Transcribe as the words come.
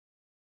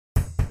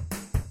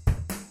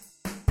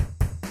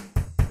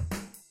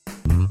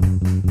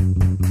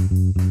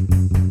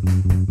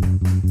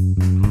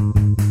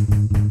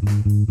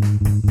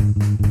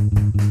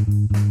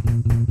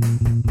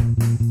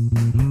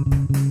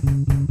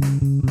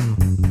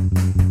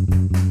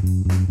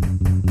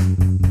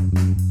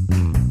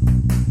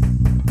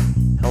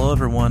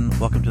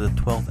Welcome to the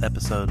 12th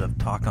episode of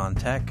Talk on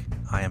Tech.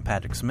 I am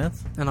Patrick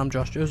Smith. And I'm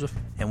Josh Joseph.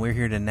 And we're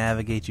here to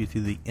navigate you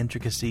through the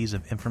intricacies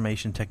of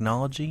information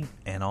technology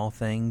and all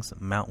things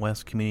Mount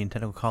West Community and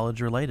Technical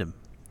College related.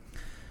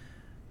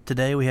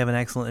 Today we have an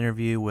excellent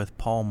interview with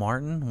Paul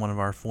Martin, one of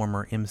our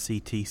former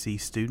MCTC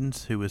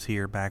students who was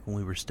here back when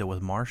we were still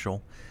with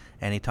Marshall.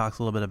 And he talks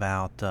a little bit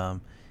about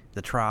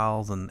the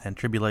trials and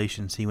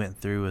tribulations he went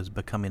through as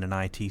becoming an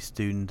IT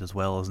student, as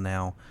well as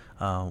now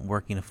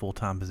working a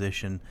full-time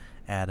position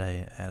at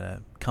a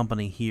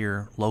company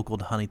here local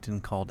to Huntington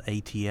called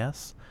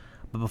ATS.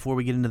 But before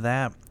we get into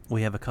that,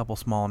 we have a couple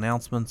small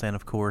announcements and,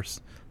 of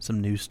course,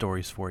 some news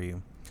stories for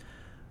you.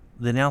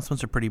 The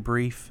announcements are pretty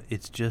brief.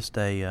 It's just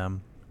a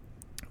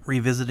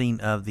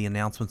revisiting of the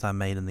announcements I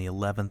made in the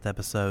 11th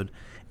episode,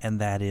 and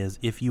that is,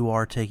 if you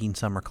are taking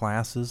summer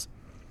classes,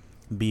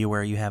 be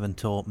aware you have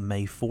until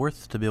May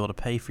 4th to be able to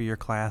pay for your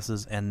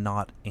classes and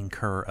not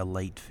incur a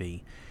late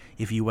fee.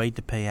 If you wait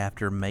to pay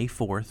after May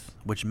 4th,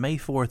 which May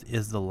 4th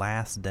is the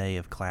last day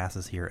of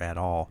classes here at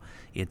all,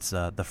 it's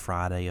the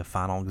Friday of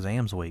final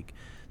exams week.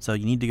 So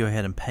you need to go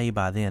ahead and pay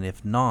by then.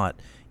 If not,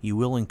 you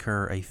will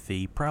incur a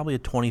fee, probably a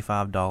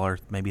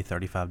 $25, maybe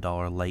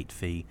 $35 late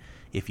fee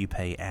if you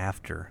pay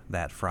after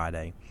that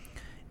Friday.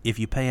 If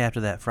you pay after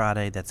that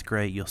Friday, that's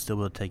great. You'll still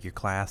be able to take your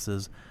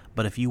classes.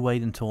 But if you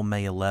wait until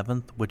May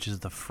 11th, which is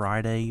the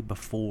Friday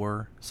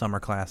before summer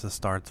classes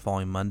starts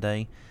following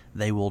Monday,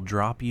 they will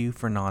drop you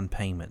for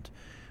non-payment,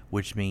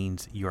 which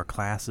means your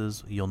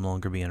classes, you'll no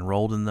longer be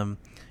enrolled in them.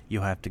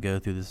 You'll have to go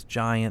through this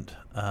giant,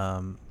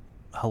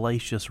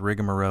 hellacious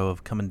rigmarole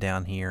of coming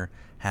down here,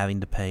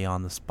 having to pay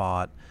on the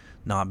spot,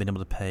 not being able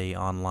to pay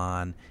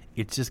online.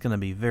 It's just going to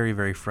be very,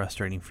 very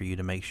frustrating for you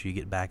to make sure you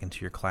get back into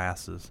your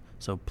classes.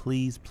 So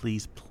please,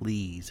 please,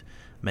 please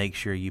make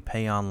sure you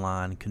pay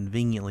online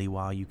conveniently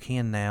while you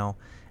can now,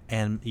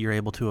 and you're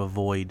able to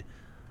avoid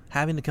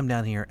having to come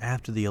down here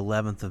after the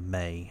 11th of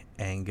May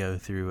and go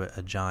through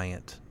a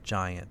giant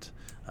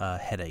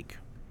headache.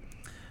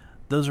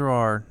 Those are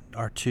our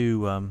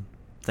two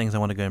things I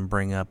want to go and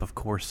bring up. Of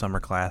course,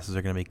 summer classes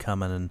are going to be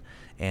coming,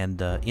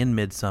 and in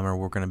midsummer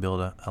we're going to be able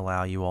to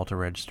allow you all to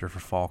register for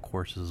fall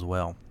courses as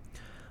well.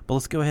 But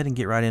let's go ahead and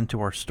get right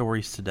into our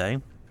stories today.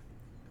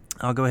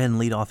 I'll go ahead and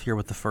lead off here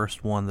with the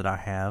first one that I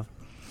have.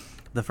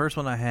 The first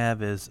one I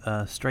have is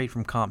straight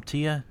from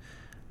CompTIA.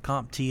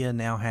 CompTIA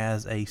now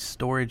has a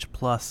Storage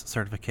Plus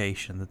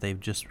certification that they've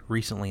just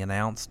recently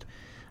announced.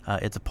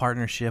 It's a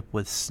partnership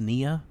with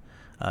SNIA.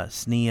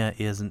 SNIA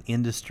is an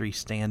industry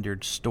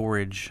standard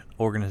storage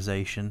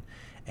organization,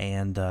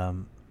 and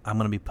I'm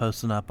going to be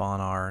posting up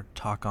on our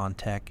Talk on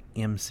Tech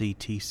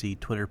MCTC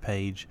Twitter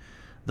page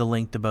the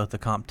link to both the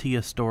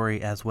CompTIA story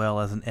as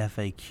well as an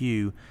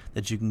FAQ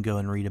that you can go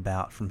and read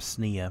about from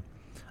SNIA.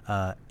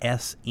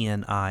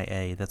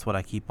 SNIA, that's what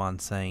I keep on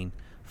saying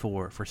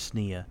for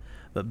SNIA.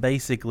 But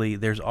basically,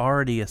 there's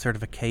already a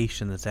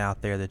certification that's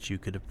out there that you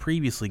could have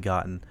previously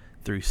gotten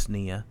through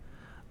SNIA.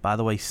 By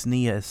the way,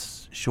 SNIA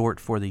is short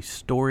for the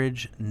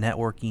Storage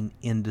Networking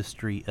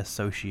Industry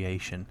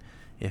Association,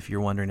 if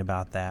you're wondering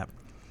about that.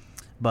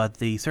 But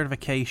the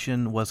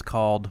certification was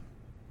called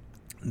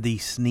the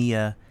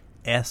SNIA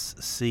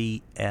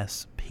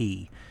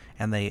SCSP,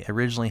 and they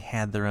originally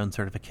had their own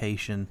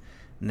certification.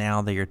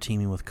 Now they are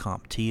teaming with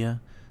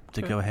CompTIA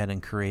to go ahead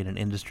and create an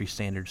industry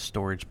standard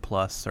Storage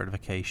Plus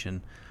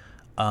certification.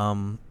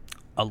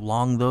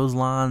 Along those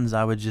lines,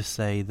 I would just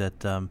say that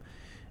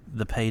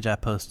the page I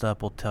post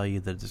up will tell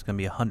you that there's going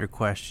to be 100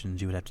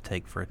 questions you would have to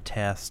take for a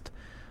test,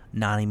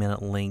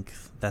 90-minute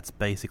length. That's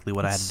basically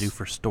what I had to do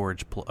for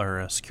Storage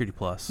or Security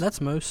Plus.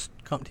 That's most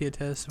CompTIA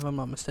tests, if I'm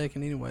not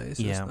mistaken, anyways.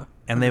 Yeah,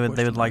 and they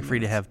would like for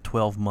you to have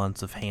 12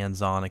 months of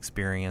hands-on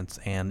experience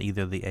and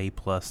either the A+,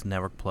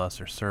 Network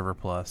Plus, or Server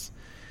Plus.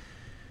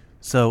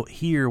 So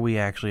here we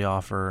actually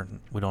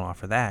we don't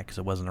offer that because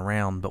it wasn't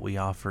around, but we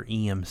offer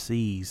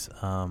EMC's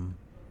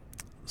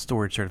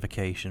storage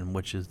certification,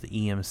 which is the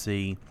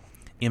EMC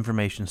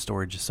Information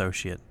Storage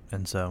Associate.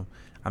 And so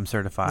I'm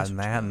certified in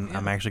that, and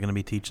I'm actually going to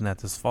be teaching that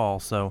this fall.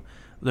 So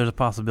there's a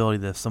possibility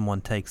that if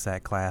someone takes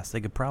that class,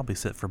 they could probably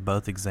sit for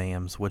both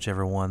exams,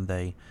 whichever one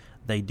they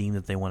deem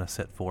that they want to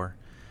sit for.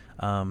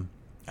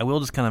 I will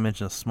just kind of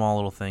mention a small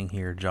little thing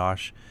here,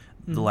 Josh.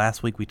 Mm-hmm. The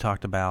last week we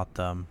talked about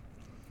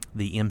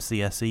the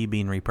MCSE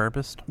being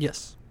repurposed.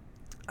 Yes.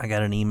 I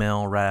got an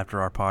email right after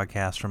our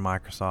podcast from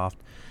Microsoft.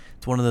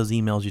 It's one of those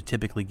emails you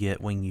typically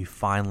get when you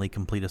finally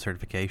complete a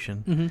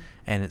certification. Mm-hmm.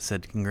 And it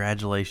said,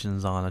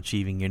 congratulations on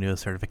achieving your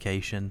newest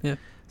certification. Yeah.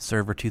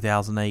 Server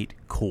 2008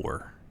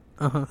 Core.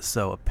 Uh-huh.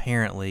 So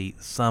apparently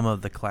some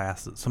of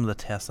the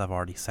tests I've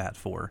already sat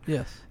for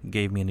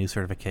gave me a new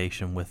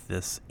certification with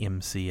this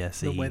MCSE.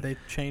 The way they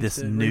changed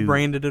it,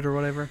 rebranded it or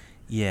whatever.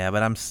 Yeah,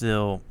 but I'm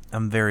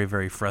very,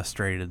 very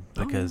frustrated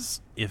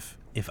because if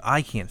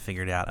I can't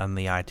figure it out, I'm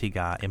the IT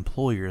guy,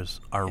 employers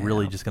are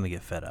really just going to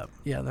get fed up.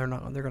 Yeah, they're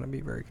not. They're going to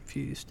be very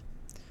confused.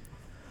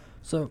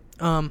 So,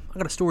 I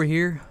got a story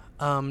here,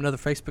 another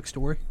Facebook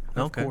story,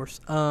 of course.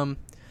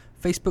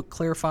 Facebook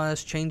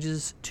clarifies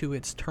changes to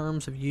its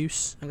terms of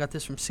use. I got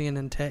this from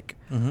CNN Tech.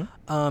 Mm-hmm.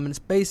 And it's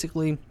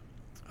basically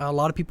a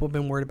lot of people have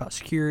been worried about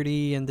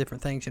security and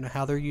different things,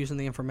 how they're using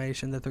the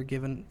information that they're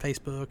giving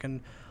Facebook,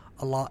 and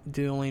a lot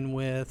dealing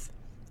with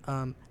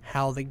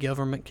how the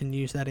government can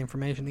use that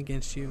information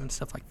against you and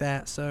stuff like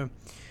that. So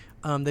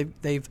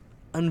they've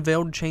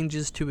unveiled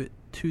changes to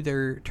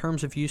their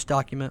terms of use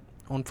document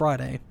on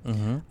Friday,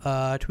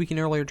 tweaking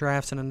earlier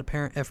drafts in an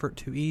apparent effort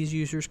to ease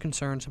users'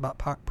 concerns about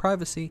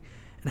privacy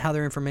and how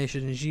their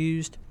information is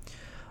used.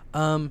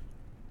 They're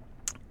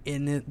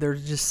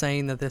just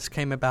saying that this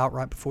came about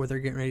right before they're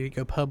getting ready to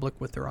go public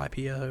with their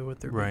IPO, with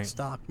their big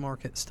stock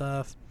market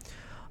stuff.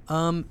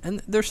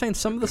 And they're saying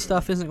some of the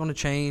stuff isn't going to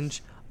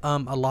change. A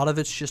lot of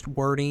it's just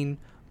wording,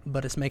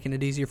 but it's making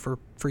it easier for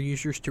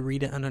users to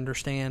read it and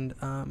understand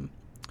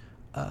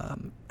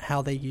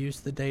how they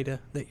use the data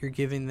that you're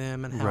giving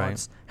them,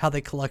 and how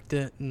they collect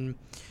it, and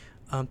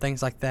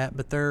things like that.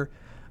 But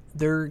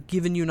they're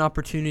giving you an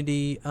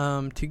opportunity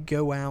to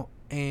go out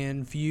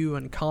and view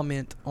and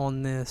comment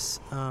on this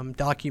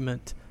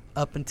document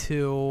up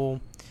until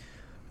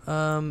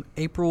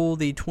April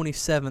the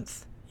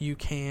 27th. You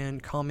can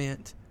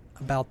comment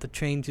about the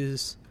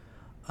changes,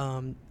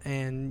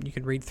 and you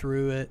can read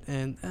through it,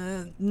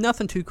 and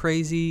nothing too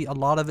crazy. A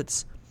lot of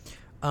it's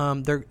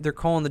they're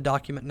calling the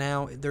document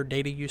now their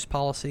data use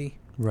policy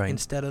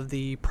instead of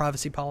the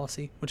privacy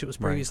policy, which it was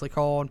previously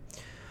called.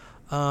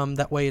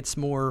 That way it's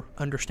more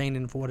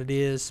understanding of what it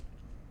is.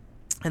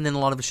 And then a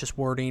lot of it's just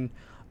wording.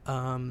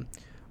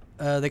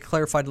 They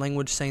clarified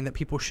language saying that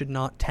people should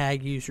not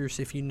tag users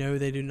if you know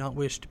they do not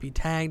wish to be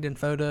tagged in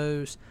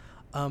photos.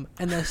 And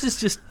this is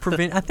just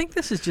I think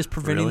this is just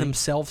preventing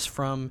themselves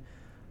from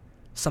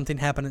something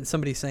happening.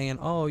 Somebody saying,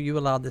 "Oh, you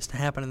allowed this to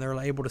happen," and they're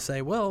able to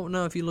say, "Well,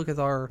 no. If you look at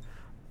our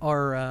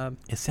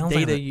it sounds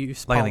data like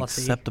use like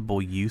policy, an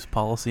acceptable use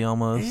policy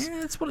almost."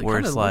 Yeah, that's what it where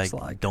kind it's of looks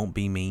like. Don't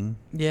be mean.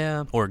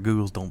 Yeah. Or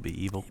Google's don't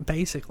be evil.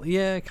 Basically,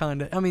 yeah,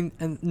 kind of. I mean,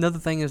 and another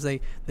thing is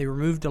they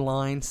removed a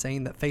line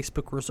saying that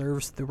Facebook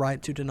reserves the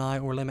right to deny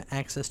or limit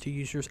access to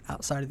users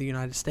outside of the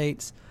United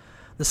States.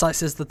 The site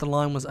says that the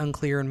line was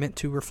unclear and meant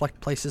to reflect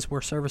places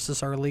where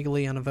services are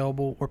legally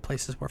unavailable or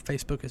places where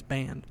Facebook is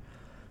banned.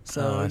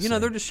 So,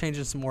 they're just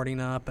changing some wording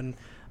up, and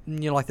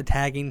like the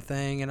tagging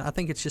thing, and I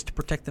think it's just to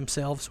protect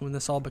themselves when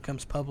this all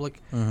becomes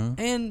public,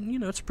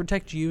 and it's to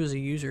protect you as a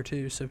user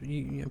too, so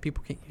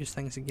people can't use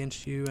things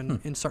against you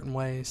in certain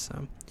ways.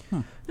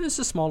 So it's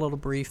a small little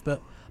brief,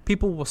 but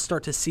people will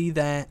start to see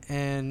that,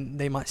 and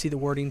they might see the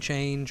wording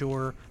change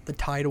or the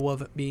title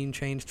of it being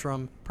changed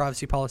from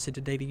privacy policy to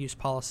data use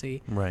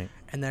policy,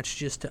 and that's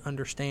just to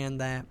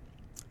understand that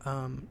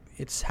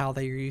it's how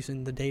they are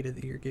using the data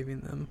that you're giving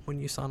them when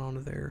you sign on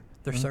to their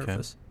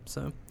service.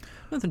 So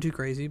nothing too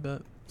crazy,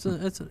 but it's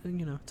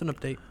an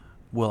update.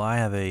 Well, I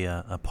have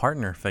a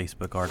partner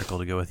Facebook article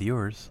to go with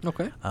yours.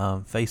 Okay.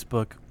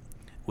 Facebook,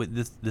 with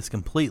this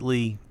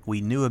completely,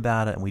 we knew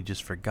about it and we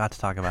just forgot to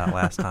talk about it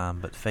last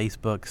time. But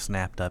Facebook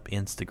snapped up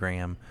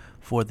Instagram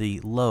for the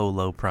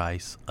low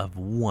price of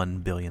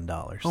 $1 billion.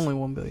 Only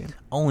 $1 billion.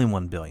 Only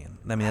 $1 billion.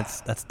 I mean,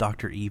 that's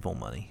Dr. Evil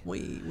money.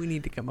 We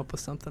need to come up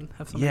with something.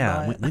 Have something.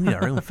 Yeah, we need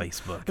our own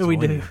Facebook. We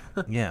do.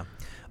 Yeah,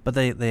 but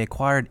they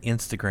acquired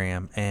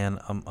Instagram, and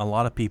a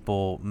lot of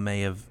people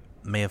may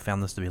have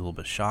found this to be a little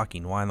bit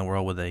shocking. Why in the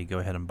world would they go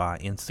ahead and buy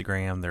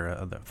Instagram? They're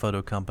a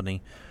photo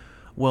company.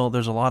 Well,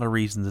 there's a lot of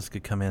reasons this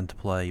could come into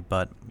play,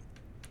 but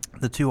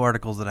the two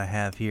articles that I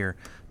have here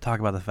talk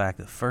about the fact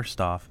that,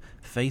 first off,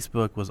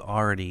 Facebook was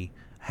already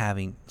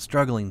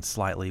struggling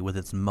slightly with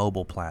its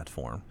mobile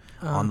platform.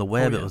 On the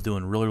web, it was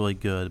doing really, really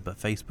good, but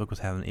Facebook was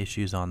having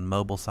issues on the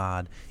mobile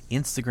side.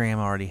 Instagram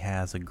already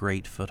has a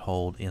great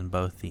foothold in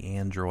both the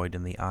Android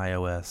and the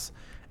iOS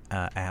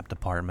app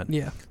department.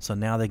 Yeah. So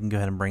now they can go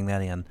ahead and bring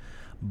that in.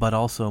 But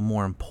also,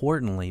 more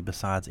importantly,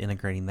 besides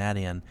integrating that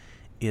in,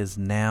 is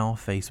now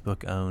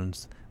Facebook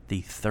owns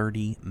the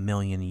 30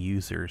 million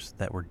users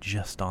that were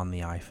just on the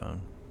iPhone.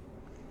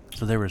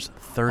 So there was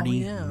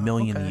 30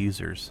 million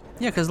users.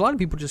 Yeah, because a lot of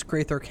people just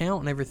create their account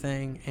and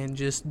everything and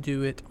just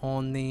do it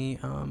on the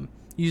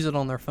use it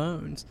on their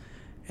phones,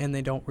 and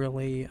they don't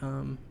really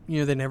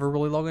they never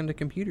really log into a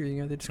computer.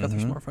 They just got their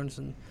smartphones,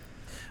 and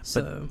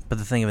but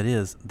the thing of it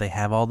is, they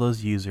have all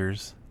those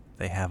users,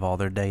 they have all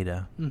their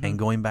data, and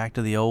going back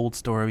to the old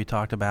story we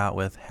talked about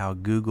with how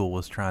Google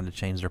was trying to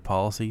change their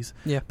policies,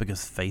 because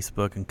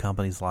Facebook and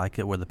companies like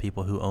it were the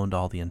people who owned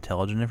all the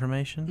intelligent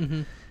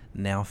information.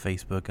 Now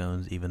Facebook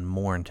owns even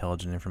more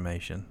intelligent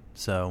information,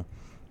 so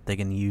they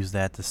can use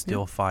that to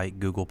still fight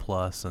Google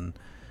Plus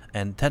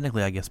and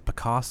technically, I guess,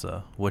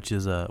 Picasa, which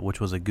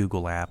was a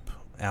Google app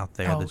out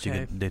there that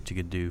you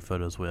could do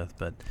photos with.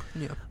 But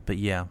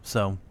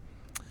so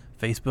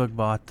Facebook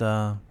bought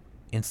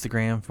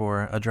Instagram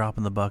for a drop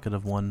in the bucket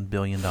of $1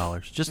 billion.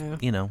 Just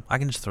I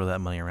can just throw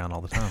that money around all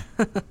the time.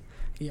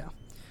 Yeah.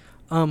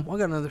 I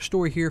got another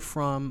story here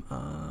from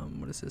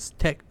what is this?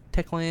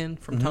 Techland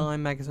from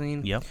Time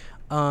magazine. Yep.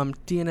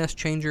 DNS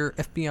changer.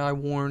 FBI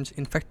warns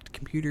infected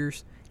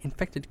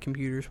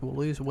computers will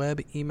lose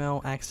web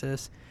email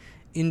access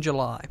in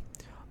July.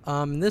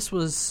 This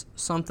was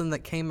something that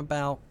came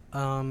about.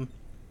 I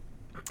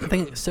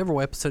think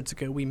several episodes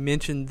ago we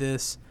mentioned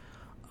this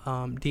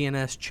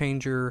DNS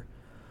changer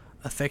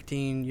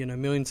affecting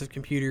millions of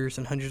computers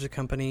and hundreds of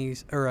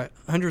companies or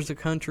hundreds of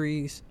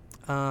countries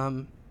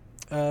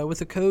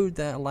with a code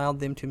that allowed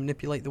them to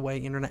manipulate the way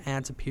internet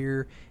ads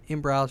appear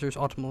in browsers,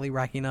 ultimately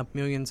racking up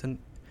millions in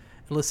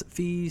illicit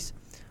fees.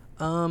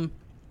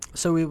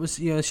 So it was,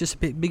 it's just a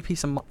big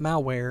piece of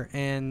malware,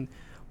 and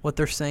what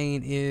they're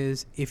saying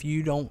is if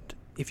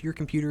your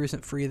computer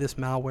isn't free of this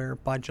malware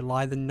by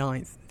July the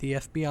 9th, the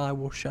FBI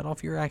will shut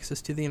off your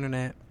access to the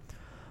internet.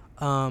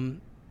 Well,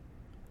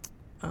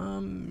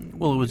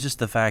 it was just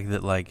the fact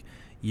that like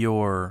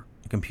your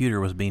computer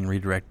was being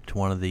redirected to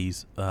one of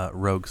these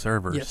rogue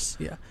servers. Yes,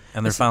 yeah.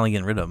 And they're finally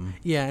getting rid of them.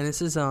 Yeah, and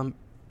this is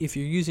if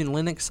you're using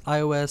Linux,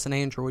 iOS, and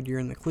Android, you're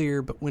in the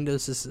clear, but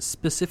Windows is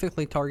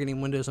specifically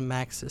targeting Windows and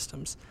Mac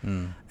systems.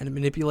 And it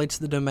manipulates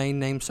the domain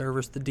name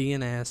servers, the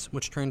DNS,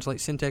 which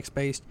translates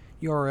syntax-based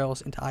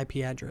URLs into IP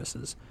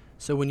addresses.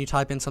 So when you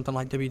type in something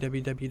like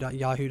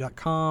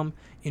www.yahoo.com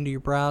into your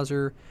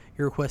browser,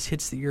 your request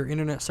hits your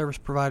internet service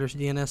provider's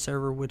DNS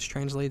server, which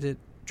translates it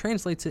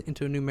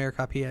into a numeric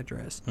IP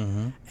address.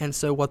 And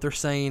so what they're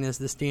saying is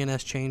this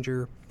DNS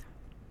changer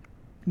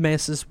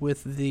messes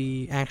with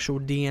the actual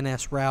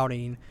DNS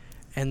routing,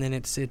 and then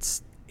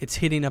it's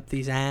hitting up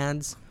these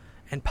ads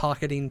and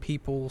pocketing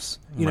people's,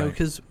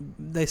 because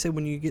they say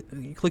when you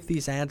click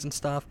these ads and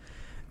stuff,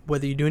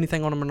 whether you do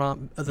anything on them or not,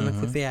 other than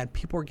click the ad,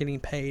 people are getting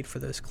paid for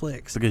those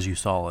clicks because you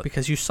saw it.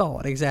 Because you saw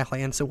it,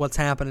 exactly. And so what's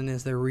happening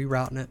is they're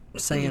rerouting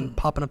it,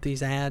 popping up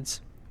these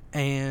ads,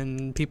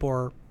 and people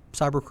are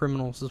cyber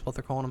criminals, is what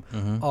they're calling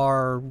them,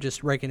 are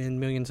just raking in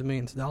millions and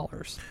millions of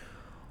dollars.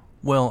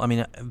 Well, I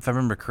mean, if I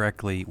remember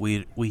correctly,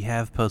 we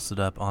have posted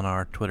up on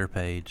our Twitter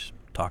page,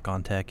 Talk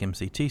on Tech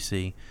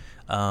MCTC,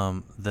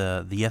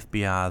 the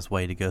FBI's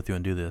way to go through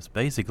and do this.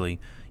 Basically,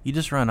 you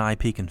just run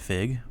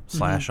ipconfig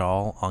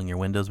 /all on your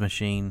Windows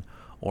machine,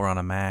 or on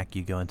a Mac,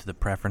 you go into the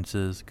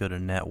preferences, go to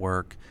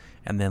network,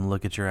 and then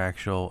look at your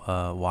actual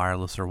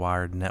wireless or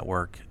wired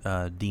network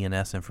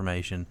DNS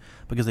information,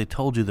 because they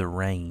told you the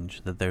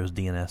range that those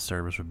DNS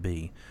servers would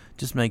be.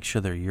 Just make sure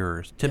they're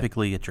yours.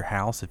 Typically at your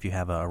house, if you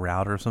have a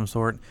router of some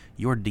sort,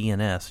 your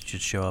DNS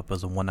should show up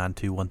as a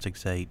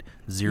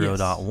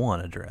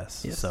 192.168.0.1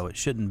 address. Yes. So it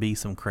shouldn't be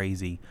some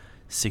crazy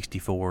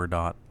 64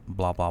 dot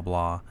blah blah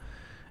blah.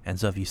 And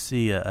so if you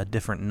see a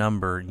different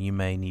number, you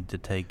may need to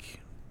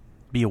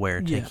be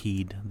aware, take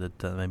heed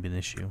that may be an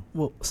issue.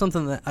 Well,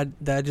 something that I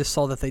just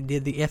saw that they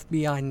did, the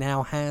FBI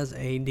now has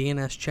a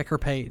DNS checker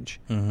page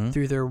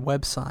through their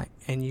website,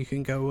 and you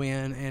can go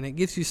in, and it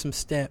gives you some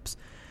steps,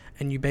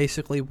 and you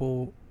basically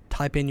will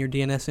type in your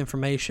DNS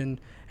information,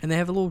 and they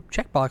have a little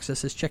checkbox that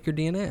says check your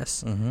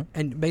DNS.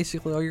 And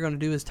basically all you're going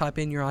to do is type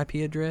in your IP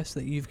address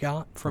that you've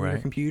got from your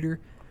computer,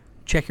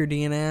 check your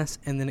DNS,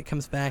 and then it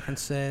comes back and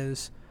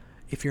says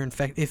if you're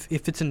if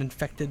it's an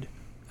infected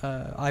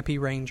IP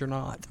range or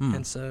not.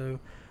 And so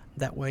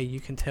that way you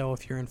can tell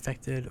if you're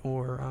infected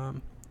or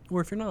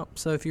if you're not.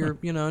 So if you're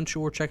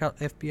unsure, check out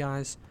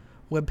FBI's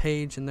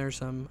webpage, and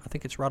there's I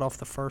think it's right off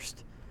the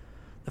first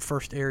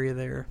area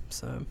there.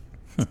 So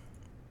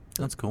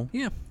that's cool.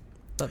 Yeah,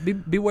 but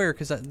beware,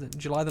 because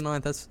July the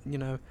 9th, that's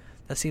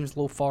that seems a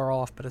little far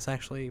off, but it's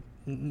actually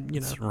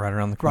it's right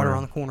around the corner. Right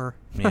around the corner.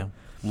 Yeah,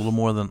 a little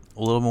more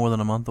than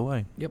a month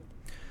away. Yep.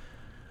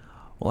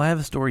 Well, I have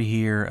a story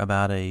here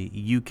about a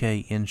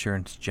UK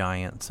insurance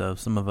giant. So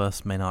some of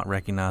us may not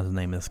recognize the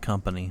name of this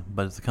company,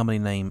 but it's a company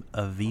named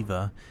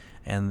Aviva,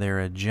 and they're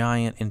a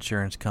giant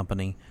insurance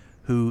company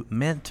who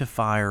meant to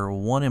fire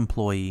one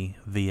employee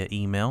via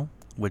email,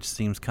 which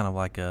seems kind of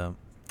like a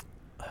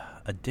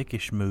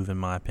dickish move in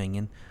my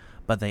opinion,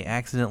 but they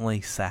accidentally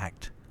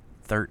sacked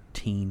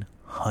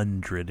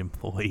 1,300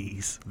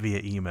 employees via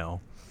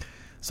email.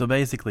 So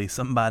basically,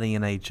 somebody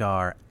in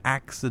HR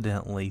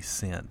accidentally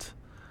sent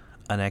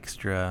an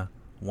extra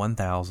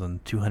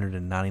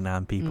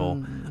 1,299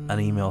 people an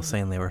email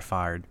saying they were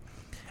fired.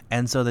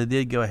 And so they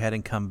did go ahead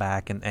and come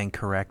back and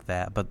correct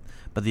that. But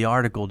the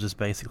article just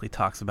basically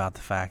talks about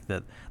the fact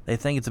that they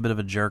think it's a bit of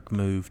a jerk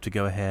move to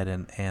go ahead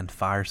and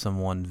fire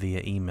someone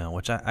via email,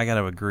 which I got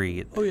to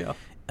agree. Oh, yeah.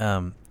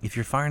 If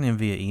you're firing them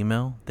via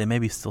email, they may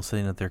be still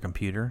sitting at their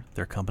computer,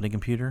 their company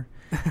computer.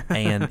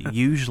 And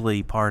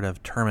usually part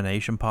of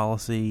termination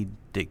policy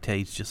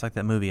dictates, just like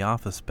that movie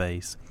Office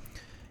Space,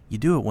 you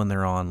do it when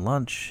they're on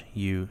lunch.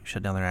 You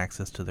shut down their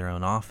access to their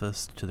own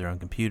office, to their own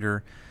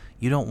computer.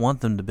 You don't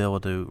want them to be able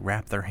to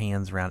wrap their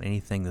hands around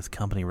anything that's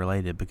company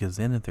related, because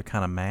then if they're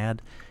kind of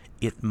mad,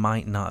 it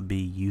might not be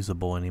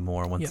usable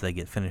anymore once they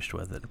get finished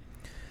with it.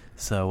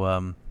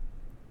 So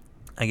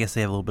I guess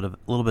they have a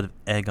little bit of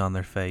egg on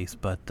their face,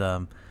 but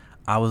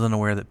I was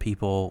unaware that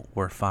people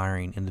were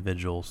firing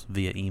individuals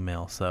via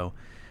email. So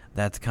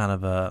that's kind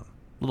of a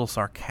little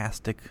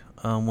sarcastic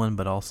one,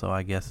 but also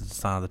I guess it's a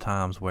sign of the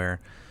times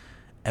where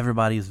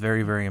everybody is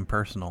very, very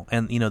impersonal.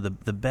 And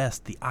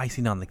the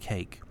icing on the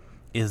cake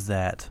is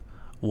that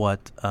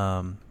what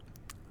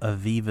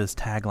Aviva's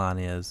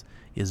tagline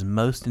is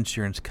most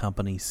insurance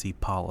companies see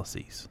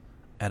policies.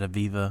 At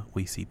Aviva,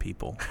 we see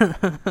people.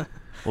 Well,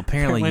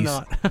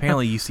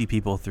 apparently you see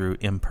people through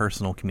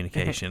impersonal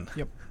communication.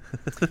 Yep.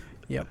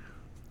 Yep.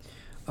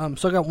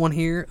 So I got one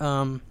here.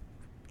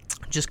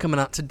 Just coming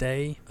out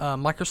today.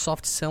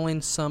 Microsoft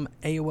selling some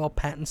AOL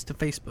patents to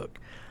Facebook.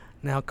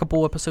 Now, a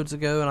couple episodes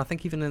ago, and I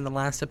think even in the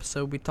last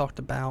episode, we talked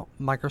about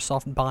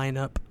Microsoft buying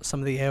up some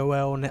of the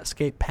AOL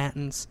Netscape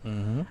patents.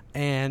 Mm-hmm.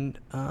 And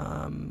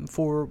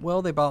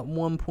they bought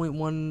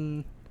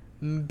 $1.1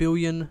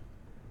 billion.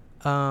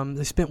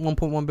 They spent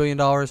 $1.1 billion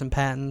in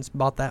patents,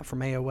 bought that from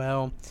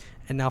AOL,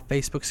 and now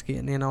Facebook's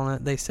getting in on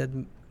it. They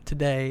said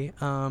today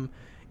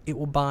it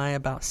will buy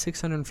about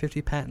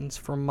 650 patents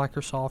from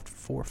Microsoft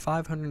for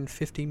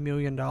 $550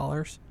 million.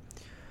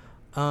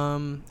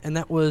 And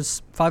that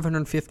was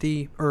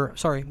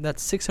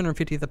that's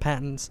 650 of the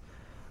patents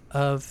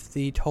of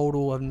the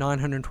total of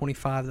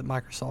 925 that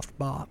Microsoft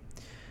bought.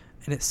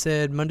 And it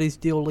said Monday's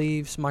deal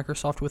leaves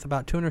Microsoft with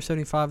about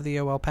 275 of the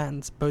AOL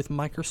patents. Both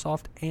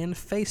Microsoft and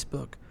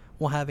Facebook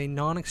will have a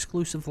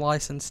non-exclusive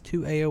license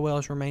to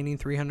AOL's remaining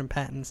 300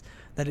 patents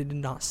that it did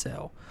not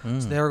sell.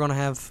 So they're going to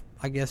have,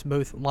 I guess,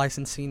 both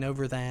licensing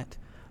over that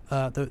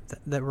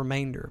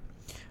remainder.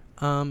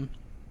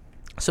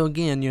 So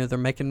again, they're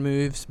making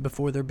moves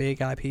before their big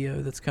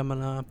IPO that's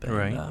coming up, and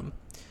right.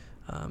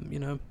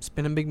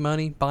 Spending big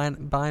money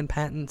buying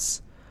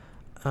patents.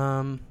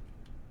 I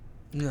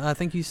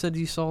think you said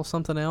you saw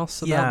something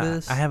else about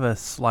this. I have a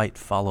slight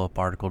follow-up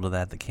article to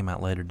that came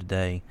out later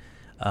today.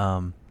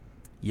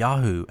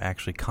 Yahoo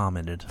actually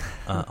commented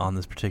on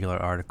this particular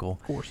article.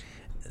 Of course.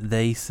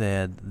 They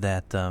said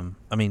that,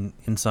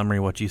 in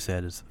summary, what you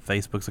said is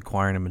Facebook's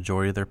acquiring a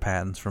majority of their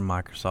patents from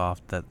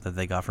Microsoft that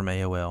they got from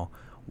AOL.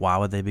 Why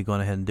would they be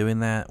going ahead and doing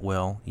that?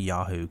 Well,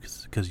 Yahoo,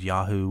 because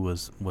Yahoo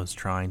was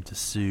trying to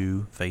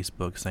sue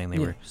Facebook, saying they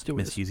were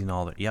misusing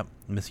all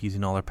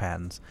their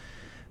patents.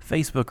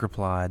 Facebook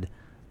replied,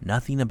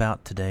 "Nothing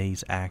about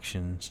today's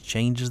actions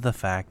changes the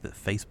fact that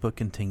Facebook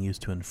continues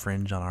to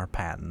infringe on our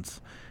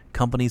patents.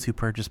 Companies who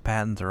purchase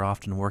patents are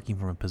often working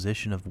from a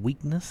position of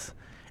weakness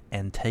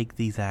and take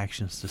these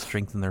actions to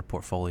strengthen their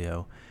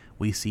portfolio.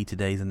 We see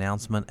today's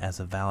announcement as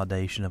a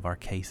validation of our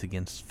case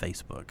against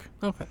Facebook."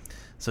 Okay.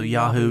 So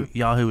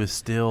Yahoo is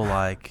still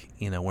like,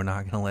 we're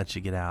not going to let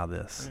you get out of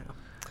this. Yeah.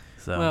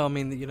 So well,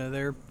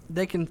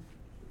 they can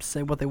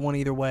say what they want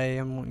either way,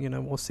 and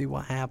we'll see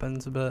what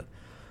happens. But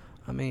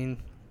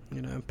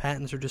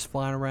patents are just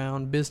flying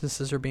around.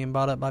 Businesses are being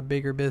bought up by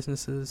bigger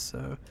businesses,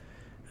 so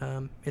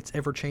it's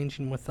ever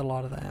changing with a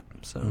lot of that.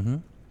 So. Mm-hmm.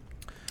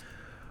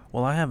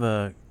 Well, I have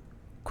a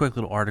quick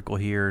little article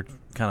here,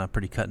 kind of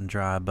pretty cut and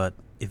dry, but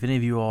if any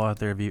of you all out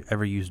there, have you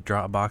ever used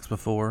Dropbox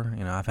before?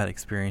 I've had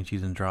experience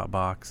using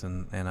Dropbox,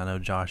 and I know,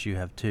 Josh, you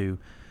have too.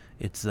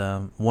 It's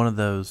one of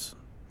those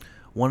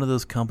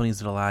companies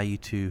that allow you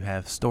to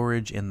have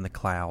storage in the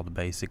cloud,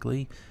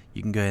 basically.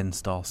 You can go ahead and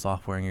install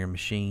software in your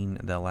machine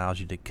that allows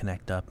you to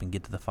connect up and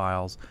get to the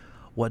files.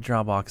 What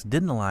Dropbox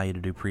didn't allow you to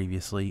do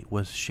previously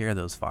was share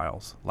those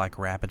files, like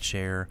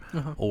RapidShare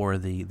or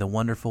the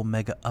wonderful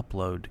Mega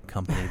Upload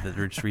company that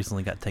just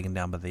recently got taken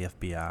down by the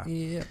FBI.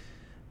 Yeah.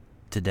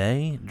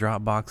 Today,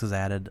 Dropbox has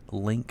added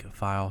link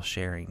file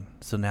sharing.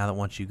 So now that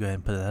once you go ahead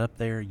and put that up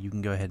there, you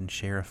can go ahead and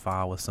share a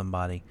file with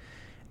somebody.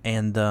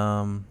 And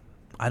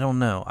I don't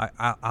know.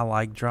 I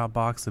like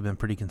Dropbox. They've been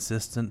pretty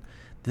consistent.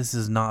 This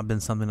has not been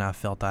something I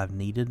felt I've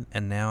needed,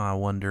 and now I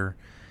wonder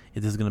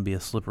if this is going to be a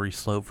slippery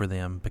slope for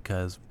them,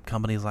 because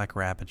companies like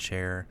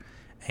RapidShare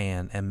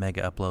and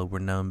Mega Upload were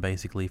known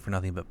basically for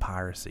nothing but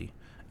piracy.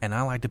 And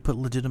I like to put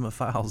legitimate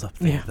files up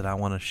there that I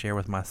want to share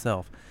with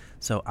myself.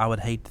 So I would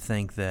hate to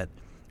think that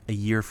a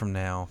year from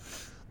now,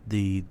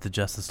 the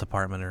Justice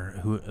Department or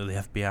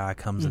the FBI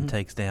comes and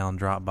takes down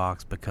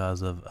Dropbox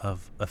because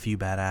of a few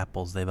bad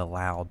apples they've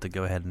allowed to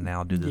go ahead and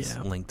now do this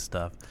linked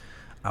stuff.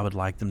 I would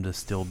like them to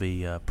still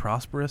be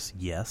prosperous,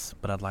 yes,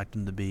 but I'd like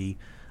them to be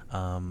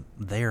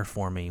there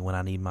for me when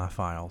I need my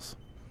files.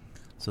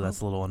 So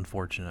that's a little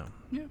unfortunate.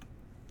 Yeah,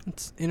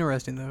 it's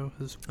interesting though.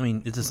 It's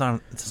a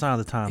sign of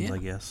the times, I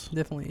guess.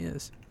 Definitely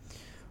is.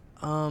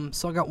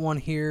 So I got one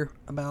here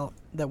about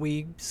that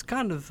we just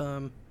kind of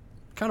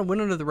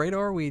went under the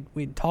radar. We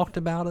talked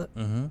about it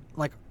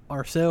like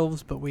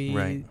ourselves, but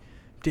we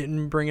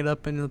didn't bring it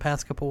up in the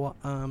past couple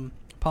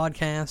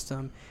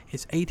podcasts.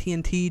 It's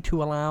AT&T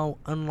to allow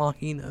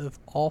unlocking of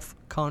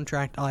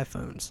off-contract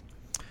iPhones.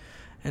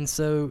 And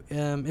so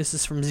this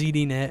is from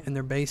ZDNet, and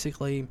they're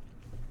basically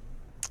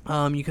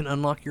you can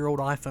unlock your old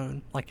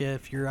iPhone. Like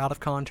if you're out of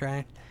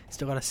contract,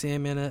 still got a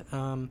SIM in it.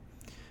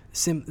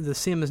 The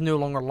SIM is no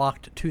longer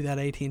locked to that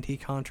AT&T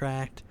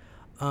contract.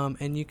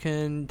 And you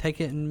can take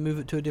it and move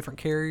it to a different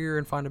carrier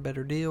and find a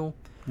better deal.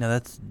 Now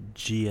that's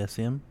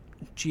GSM?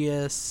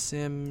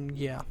 GSM,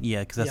 yeah.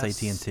 Yeah, because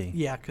that's AT&T.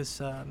 Yeah,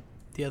 because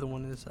the other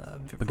one is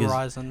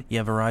Verizon.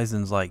 Yeah,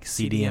 Verizon's like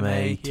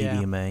CDMA,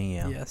 TDMA,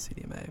 yeah. Yeah,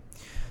 CDMA.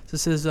 So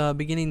this is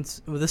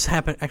this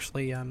happened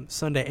actually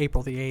Sunday,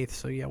 April the 8th,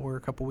 so yeah, we're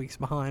a couple weeks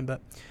behind,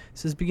 but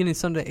this is beginning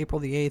Sunday, April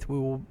the 8th,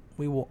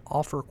 we will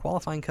offer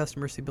qualifying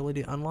customers the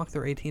ability to unlock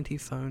their AT&T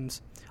iPhones.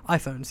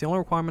 The only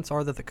requirements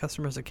are that the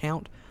customer's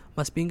account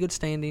must be in good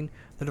standing,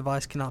 the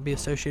device cannot be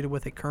associated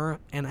with a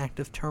current and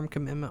active term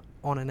commitment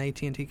on an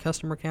AT&T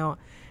customer account,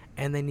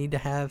 and they need to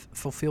have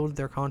fulfilled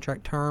their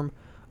contract term,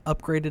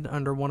 upgraded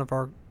under one of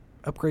our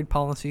upgrade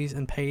policies,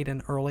 and paid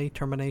an early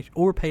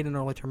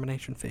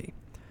termination fee.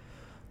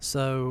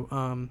 So,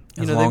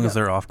 as long as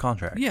they're off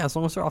contract. Yeah, as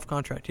long as they're off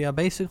contract. Yeah,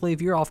 basically,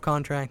 if you're off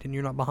contract and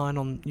you're not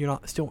behind you're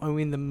not still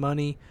owing them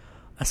money,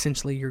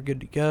 essentially you're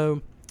good to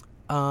go.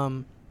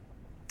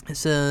 It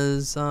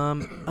says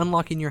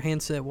unlocking your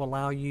handset will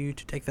allow you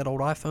to take that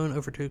old iPhone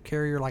over to a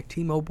carrier like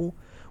T-Mobile,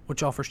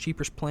 which offers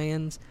cheaper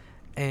plans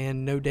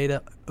and no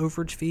data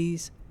overage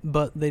fees,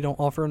 but they don't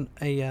offer an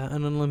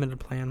unlimited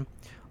plan.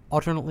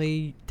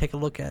 Alternately, take a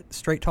look at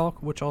Straight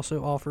Talk, which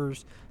also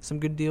offers some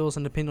good deals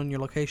and, depending on your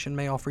location,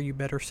 may offer you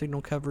better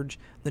signal coverage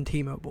than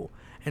T-Mobile.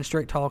 And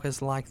Straight Talk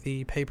is like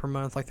the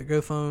pay-per-month, like the Go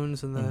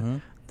phones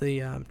and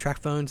the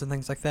track phones and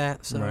things like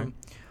that. So right.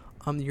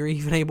 You're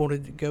even able to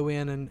go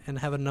in and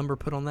have a number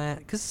put on that.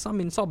 Because, I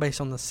mean, it's all based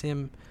on the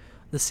SIM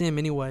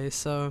anyway.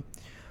 So,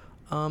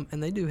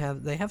 and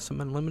they have some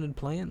unlimited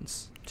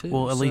plans, too.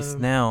 Well, at least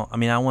now, I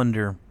mean, I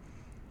wonder...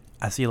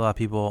 I see a lot of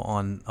people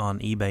on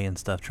eBay and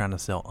stuff trying to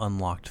sell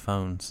unlocked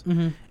phones,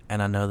 and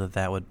I know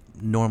that would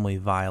normally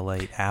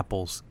violate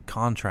Apple's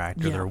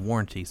contract or their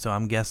warranty. So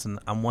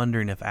I'm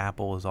wondering if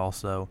Apple is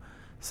also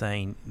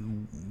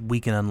saying we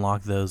can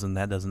unlock those and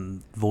that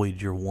doesn't void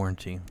your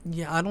warranty.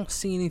 Yeah, I don't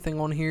see anything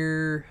on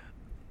here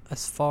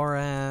as far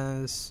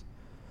as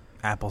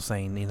Apple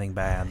saying anything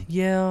bad.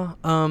 Yeah,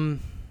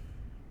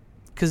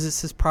 because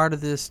this is part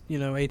of this.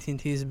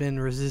 AT&T has been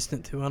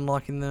resistant to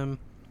unlocking them.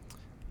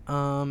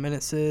 And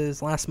it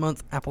says, last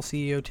month, Apple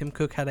CEO Tim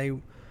Cook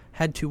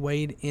had to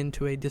wade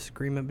into a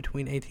disagreement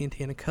between AT&T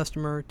and a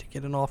customer to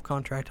get an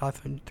off-contract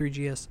iPhone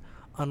 3GS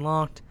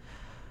unlocked.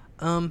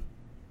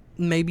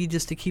 Maybe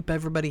just to keep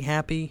everybody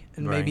happy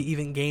and maybe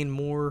even gain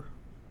more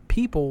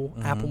people.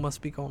 Apple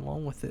must be going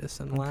along with this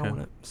and allowing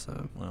it.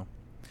 So, well,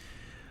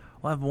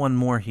 I have one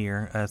more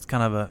here. It's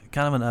kind of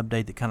an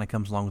update that kind of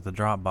comes along with the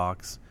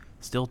Dropbox.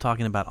 Still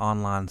talking about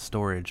online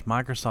storage.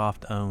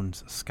 Microsoft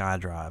owns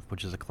SkyDrive,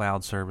 which is a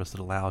cloud service that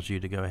allows you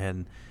to go ahead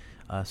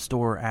and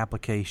store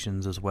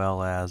applications as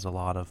well as a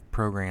lot of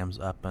programs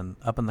up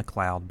in the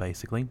cloud,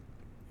 basically.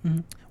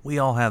 We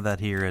all have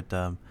that here at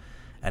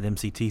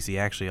MCTC.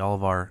 Actually, all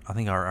of our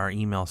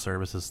email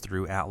services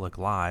through Outlook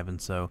Live, and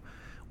so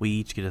we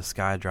each get a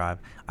SkyDrive.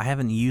 I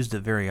haven't used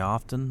it very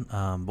often,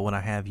 but when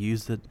I have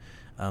used it,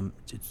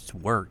 it's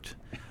worked.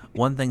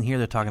 One thing here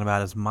they're talking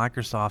about is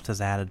Microsoft has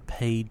added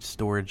paid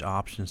storage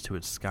options to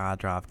its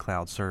SkyDrive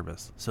cloud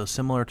service. So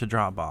similar to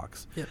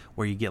Dropbox,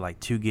 where you get like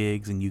 2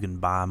 gigs and you can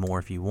buy more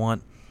if you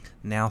want.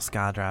 Now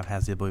SkyDrive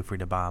has the ability for you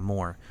to buy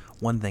more.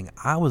 One thing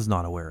I was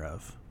not aware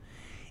of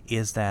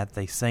is that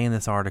they say in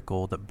this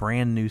article that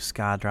brand new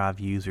SkyDrive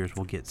users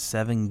will get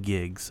 7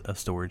 gigs of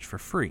storage for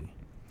free.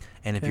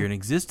 And if you're an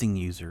existing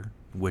user,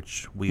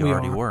 which we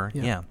already were,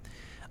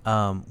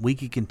 we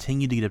could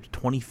continue to get up to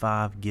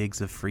 25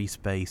 gigs of free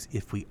space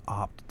if we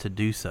opt to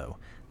do so.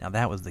 Now,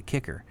 that was the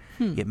kicker.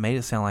 It made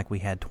it sound like we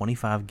had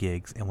 25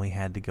 gigs, and we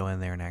had to go in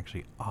there and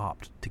actually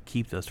opt to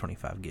keep those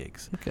 25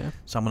 gigs. Okay.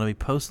 So I'm going to be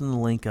posting the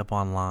link up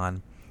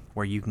online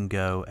where you can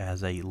go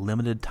as a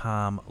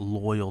limited-time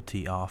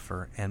loyalty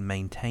offer and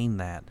maintain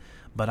that.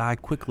 But I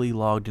quickly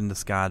logged into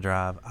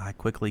SkyDrive. I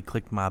quickly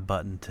clicked my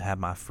button to have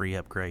my free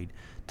upgrade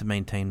to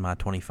maintain my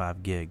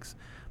 25 gigs.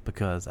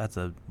 Because that's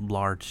a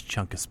large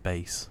chunk of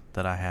space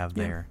that I have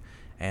there.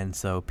 And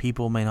so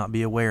people may not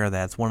be aware of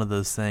that. It's one of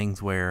those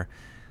things where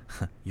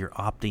you're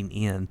opting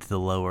in to the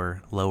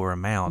lower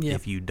amount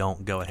if you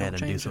don't go ahead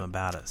and do something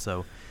about it.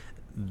 So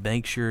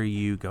make sure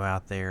you go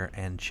out there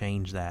and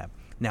change that.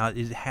 Now,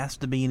 it has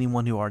to be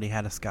anyone who already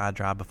had a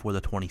SkyDrive before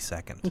the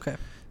 22nd. Okay.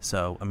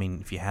 So, I mean,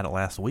 if you had it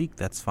last week,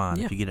 that's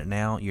fine. If you get it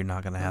now, you're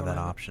not going to have that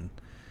option.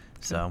 Okay.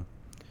 So,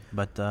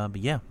 but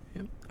yeah.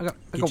 I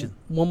got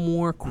one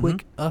more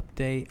quick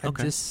update.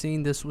 I just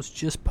seen this was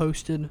just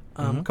posted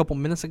a couple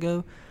minutes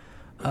ago.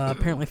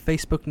 Apparently,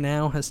 Facebook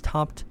now has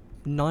topped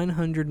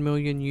 900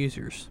 million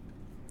users.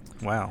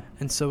 Wow.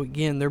 And so,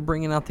 again, they're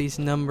bringing out these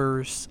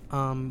numbers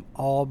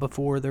all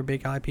before their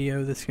big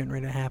IPO that's getting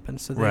ready to happen.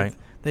 So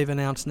they've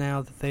announced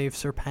now that they've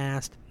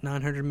surpassed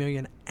 900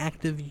 million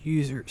active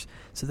users.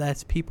 So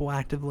that's people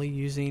actively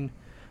using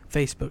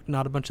Facebook,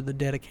 not a bunch of the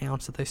dead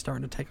accounts that they're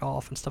starting to take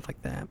off and stuff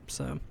like that.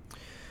 So...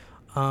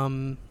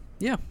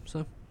 so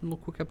a little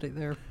quick update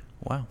there.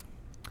 Wow.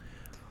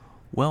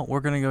 Well, we're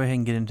going to go ahead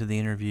and get into the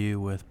interview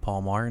with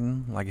Paul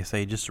Martin. Like I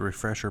say, just a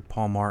refresher,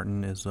 Paul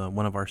Martin is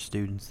one of our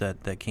students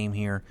that came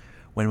here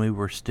when we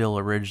were still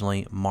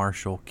originally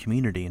Marshall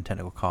Community and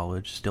Technical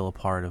College, still a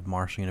part of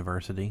Marshall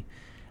University.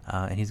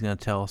 And he's going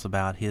to tell us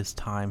about his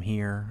time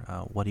here,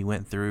 what he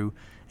went through,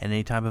 and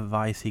any type of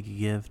advice he could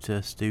give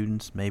to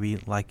students, maybe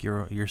like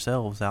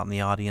yourselves out in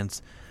the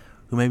audience,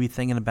 who may be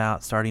thinking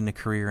about starting a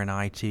career in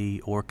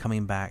IT or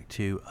coming back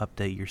to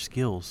update your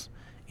skills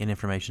in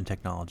information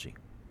technology.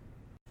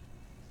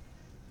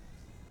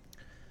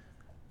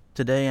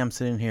 Today I'm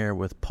sitting here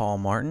with Paul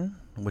Martin,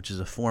 which is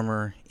a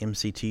former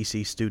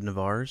MCTC student of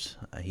ours.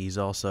 He's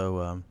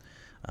also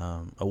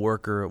a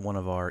worker at one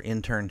of our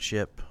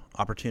internship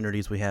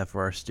opportunities we have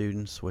for our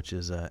students, which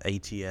is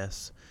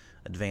ATS,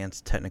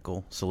 Advanced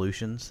Technical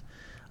Solutions.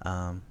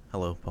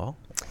 Hello, Paul.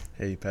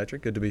 Hey,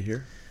 Patrick. Good to be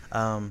here.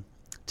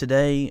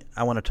 Today,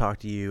 I want to talk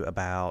to you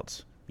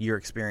about your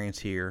experience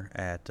here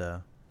at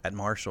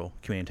Marshall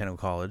Community Technical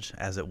College,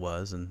 as it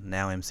was, and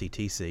now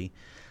MCTC,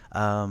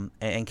 and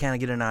kind of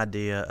get an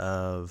idea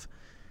of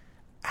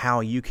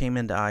how you came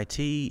into IT,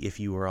 if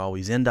you were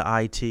always into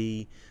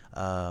IT,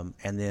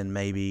 and then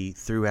maybe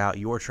throughout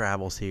your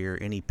travels here,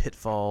 any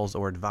pitfalls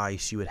or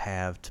advice you would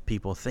have to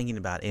people thinking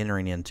about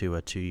entering into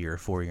a 2-year or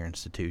 4-year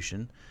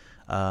institution,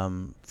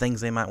 things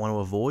they might want to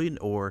avoid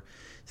or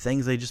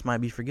things they just might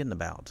be forgetting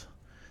about.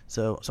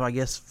 So I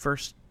guess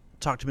first,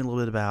 talk to me a little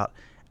bit about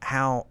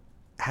how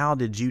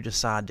did you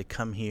decide to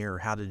come here, or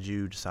how did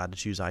you decide to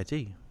choose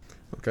IT?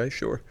 Okay,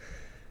 sure.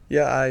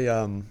 Yeah,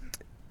 I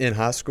in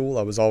high school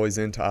I was always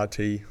into IT.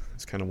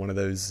 It's kind of one of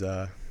those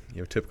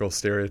typical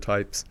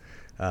stereotypes.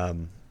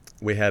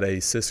 We had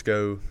a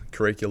Cisco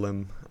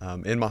curriculum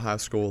in my high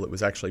school. It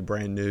was actually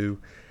brand new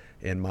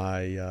in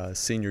my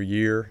senior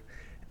year,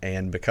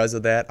 and because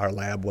of that, our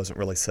lab wasn't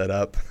really set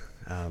up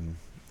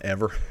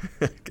ever.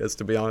 Because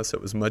to be honest,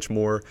 it was much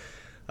more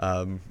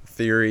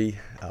theory,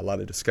 a lot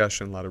of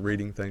discussion, a lot of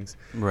reading things.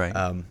 Right.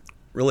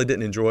 Really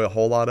didn't enjoy a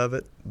whole lot of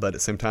it, but at the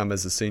same time,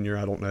 as a senior,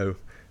 I don't know,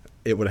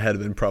 it would have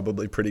been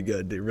probably pretty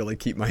good to really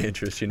keep my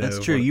interest. That's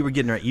true. You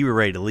were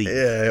ready to leave.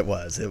 Yeah, it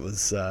was. It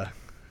was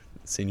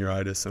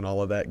senioritis and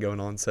all of that going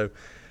on. So,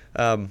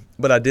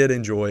 but I did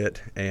enjoy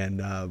it,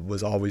 and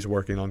was always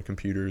working on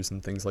computers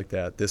and things like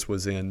that. This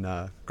was in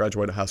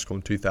graduated high school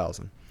in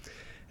 2000,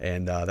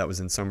 and that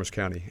was in Summers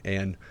County,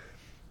 and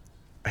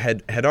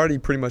had already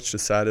pretty much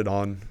decided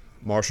on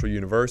Marshall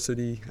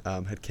University.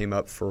 Had came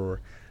up for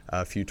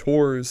a few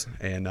tours,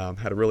 and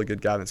had a really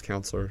good guidance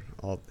counselor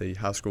at the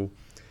high school.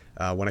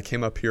 When I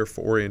came up here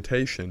for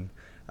orientation,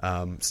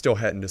 still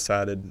hadn't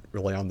decided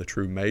really on the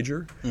true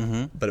major,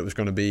 but it was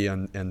going to be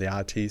on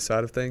the IT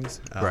side of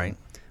things. Right.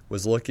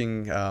 Was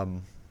looking,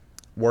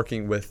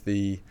 working with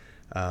the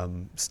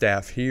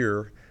staff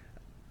here,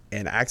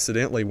 and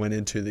accidentally went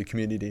into the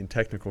Community and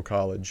Technical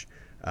College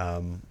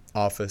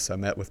office. I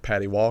met with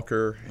Patty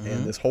Walker,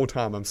 and this whole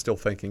time I'm still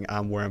thinking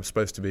I'm where I'm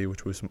supposed to be,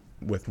 which was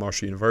with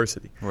Marshall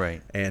University.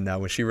 Right. And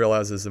when she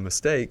realized it was a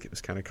mistake, it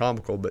was kind of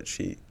comical, but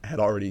she had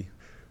already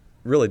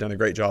really done a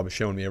great job of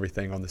showing me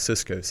everything on the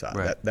Cisco side.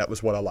 Right. That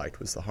was what I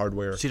liked, was the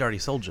hardware. She'd already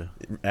sold you.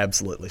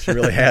 Absolutely. She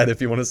really had,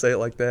 if you want to say it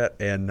like that.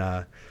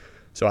 And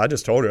so I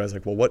just told her, I was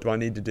like, well, what do I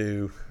need to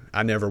do?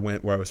 I never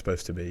went where I was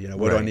supposed to be.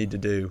 What do I need to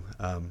do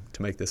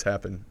to make this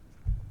happen?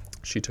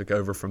 She took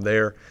over from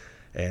there,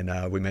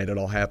 and we made it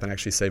all happen.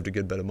 Actually saved a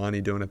good bit of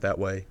money doing it that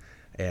way.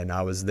 And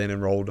I was then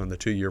enrolled on the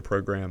 2-year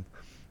program,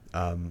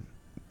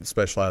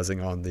 specializing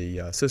on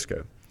the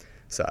Cisco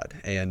side.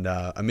 And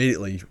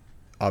immediately,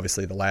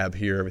 obviously, the lab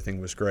here, everything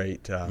was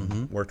great.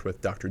 Worked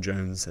with Dr.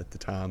 Jones at the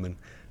time,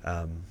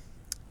 and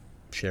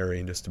Sherry,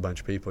 and just a bunch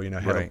of people.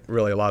 Had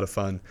really a lot of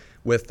fun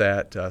with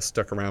that.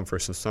 Stuck around for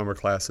some summer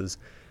classes.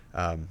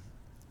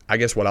 I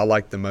guess what I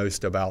liked the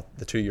most about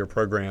the 2-year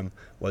program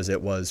was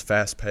it was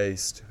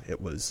fast-paced. It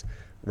was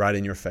right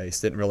in your face.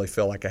 Didn't really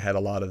feel like I had a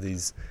lot of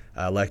these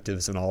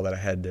electives and all that I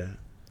had to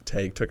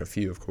take. Took a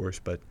few, of course,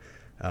 but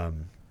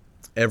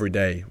every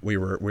day we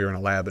were in a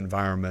lab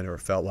environment, or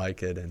felt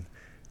like it, and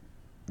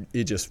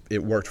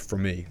it worked for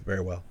me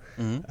very well.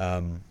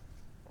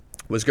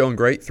 Was going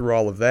great through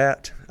all of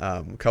that.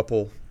 A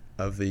couple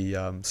of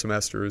the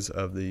semesters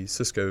of the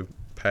Cisco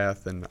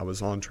path, and I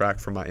was on track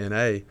for my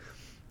NA,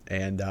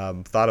 and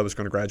thought I was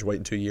going to graduate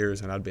in 2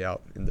 years and I'd be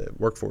out in the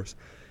workforce.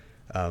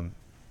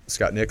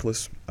 Scott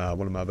Nicholas,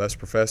 one of my best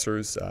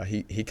professors,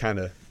 he kind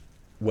of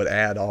would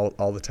add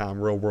all the time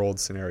real world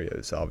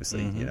scenarios.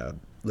 Obviously,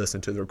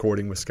 listen to the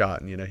recording with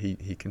Scott, and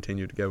he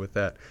continued to go with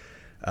that.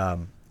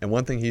 And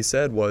one thing he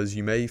said was,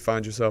 you may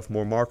find yourself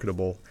more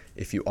marketable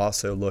if you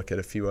also look at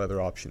a few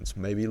other options.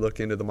 Maybe look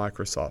into the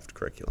Microsoft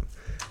curriculum.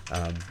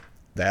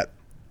 That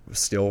was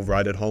still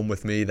right at home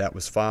with me. That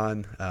was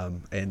fine.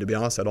 And to be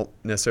honest, I don't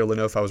necessarily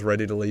know if I was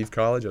ready to leave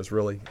college. I was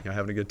really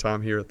having a good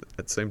time here at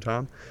the same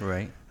time.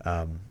 Right.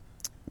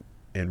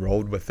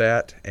 Enrolled with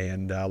that,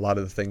 and a lot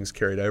of the things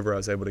carried over. I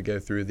was able to go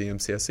through the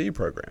MCSE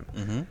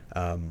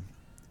program.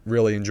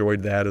 Really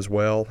enjoyed that as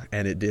well,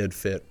 and it did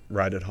fit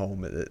right at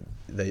home.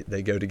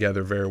 They go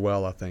together very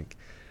well, I think.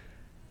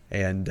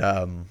 And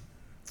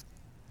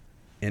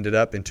ended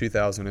up in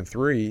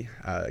 2003,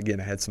 again,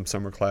 I had some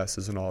summer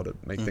classes and all to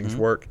make things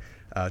work.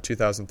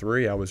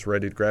 2003, I was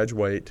ready to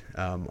graduate.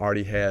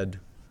 Already had,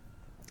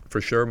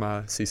 for sure,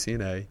 my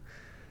CCNA,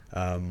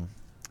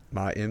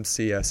 my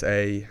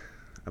MCSA,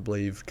 I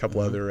believe, a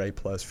couple other A+,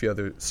 a few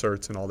other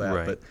certs and all that.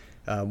 Right.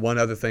 But one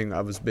other thing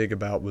I was big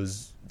about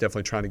was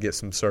definitely trying to get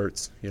some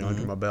certs,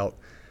 under my belt.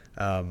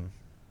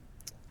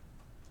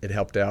 It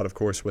helped out, of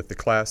course, with the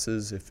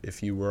classes.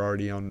 If you were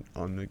already on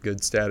a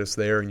good status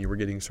there and you were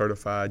getting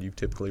certified, you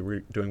typically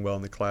were doing well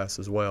in the class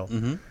as well.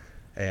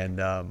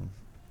 And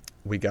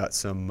we got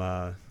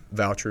some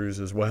vouchers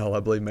as well.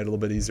 I believe made it a little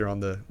bit easier on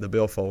the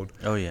billfold.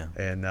 Oh, yeah.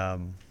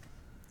 And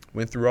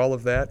went through all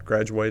of that,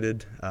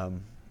 graduated.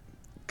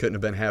 Couldn't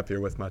have been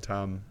happier with my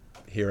time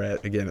here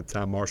at the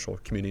time, Marshall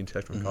Community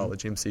Technical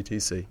College,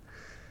 MCTC.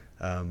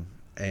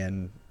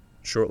 And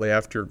shortly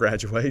after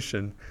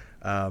graduation,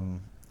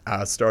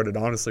 I started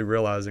honestly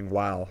realizing,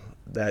 wow,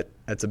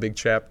 that's a big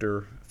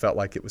chapter. Felt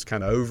like it was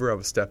kind of over. I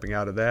was stepping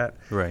out of that.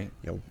 Right.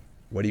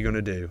 What are you going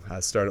to do? I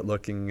started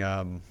looking,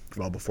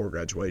 before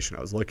graduation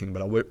I was looking,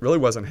 but I really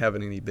wasn't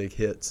having any big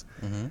hits.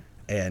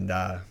 And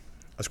I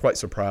was quite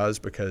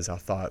surprised because I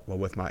thought, well,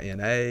 with my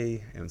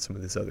NA and some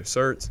of these other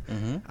certs,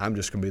 I'm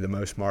just going to be the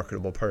most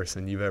marketable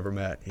person you've ever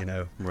met,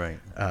 Right.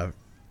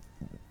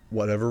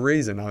 Whatever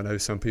reason, I know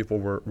some people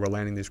were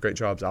landing these great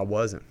jobs. I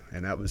wasn't,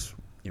 and that was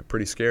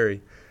pretty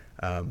scary.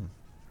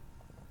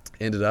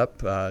 Ended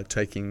up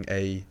taking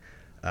it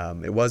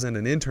wasn't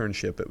an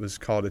internship. It was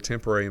called a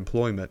temporary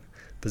employment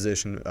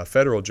position, a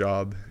federal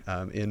job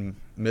in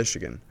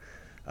Michigan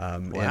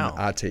in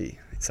IT.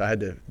 So I had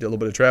to do a little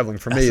bit of traveling.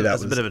 For me, that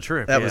was a bit of a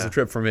trip. That was a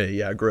trip for me.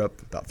 Yeah, I grew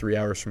up about 3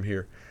 hours from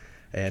here,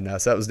 and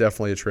so that was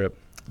definitely a trip.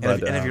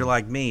 And if you're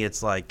like me,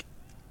 it's like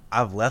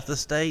I've left the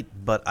state,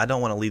 but I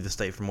don't want to leave the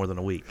state for more than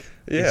a week.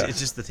 Yeah. It's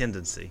just the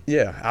tendency.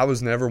 Yeah, I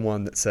was never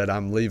one that said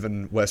I'm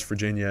leaving West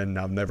Virginia and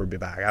I'll never be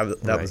back.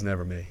 That was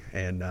never me.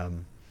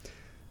 And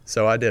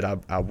so I did.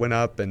 I went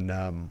up,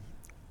 and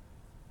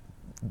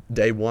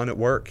day one at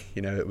work,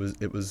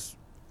 it was.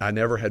 I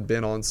never had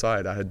been on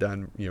site. I had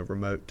done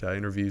remote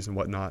interviews and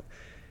whatnot.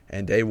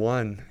 And day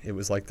one, it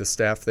was like the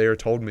staff there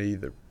told me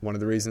that one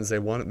of the reasons they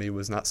wanted me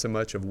was not so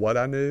much of what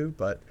I knew,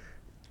 but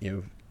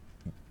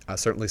I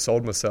certainly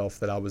sold myself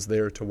that I was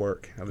there to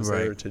work. I was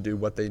there to do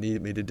what they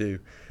needed me to do.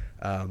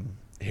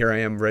 Here I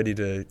am ready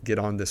to get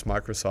on this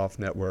Microsoft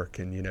network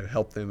and,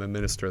 help them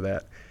administer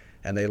that.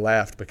 And they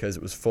laughed because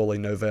it was fully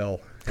Novell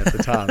at the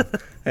time.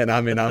 And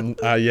I mean, I'm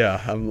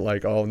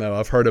like, oh no,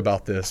 I've heard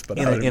about this, but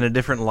in a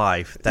different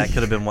life, that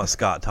could have been what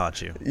Scott taught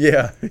you.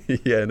 Yeah,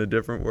 in a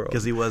different world.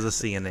 Because he was a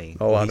CNE.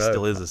 Oh, I he know.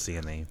 Still is a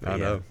CNE. I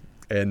know.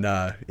 And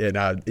I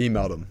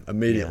emailed him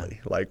immediately,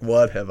 like,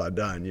 what have I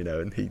done?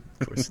 And he,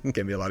 of course,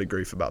 gave me a lot of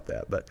grief about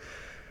that.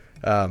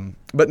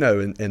 But no,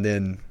 and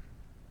then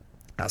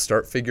I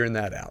start figuring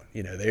that out.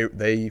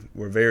 They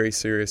were very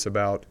serious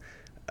about,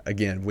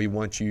 again, we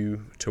want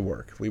you to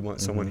work. We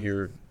want someone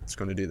here that's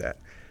going to do that.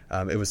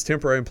 It was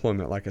temporary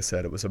employment, like I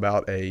said. It was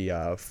about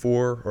a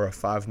 4 or a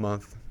 5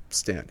 month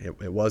stint.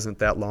 It wasn't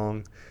that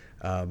long,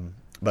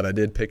 but I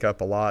did pick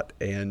up a lot.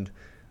 And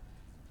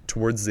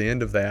towards the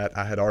end of that,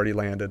 I had already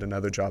landed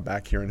another job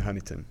back here in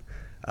Huntington,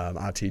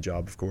 IT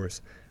job, of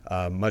course,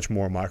 much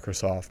more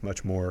Microsoft,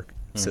 much more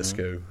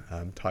Cisco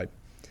type.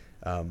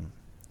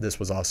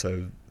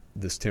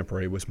 This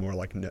temporary was more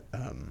like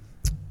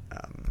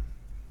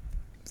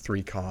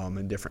 3Com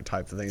and different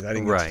types of things. I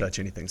didn't get to touch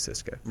anything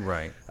Cisco.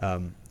 Right.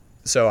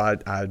 So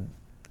I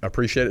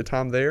appreciated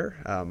time there,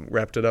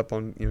 wrapped it up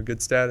on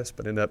good status,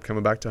 but ended up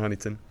coming back to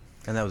Huntington.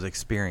 And that was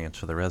experience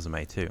for the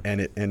resume too.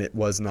 And it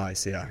was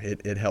nice, yeah.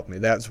 It helped me.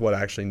 That's what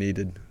I actually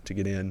needed to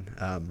get in.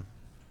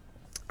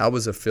 I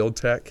was a field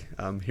tech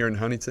here in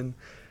Huntington.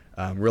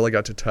 Really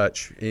got to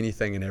touch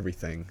anything and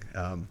everything.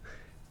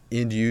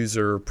 End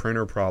user,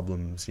 printer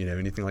problems,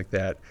 anything like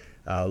that.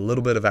 A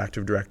little bit of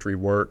Active Directory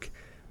work,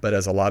 but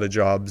as a lot of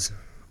jobs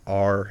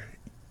are,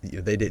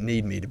 they didn't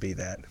need me to be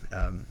that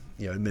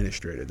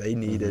administrator. They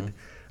needed,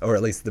 or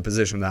at least the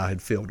position that I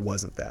had filled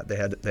wasn't that. They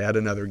had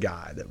another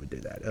guy that would do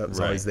that. That was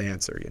always the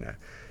answer,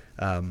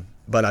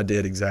 But I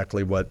did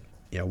exactly what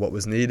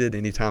was needed.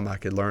 Anytime I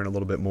could learn a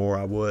little bit more,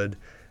 I would.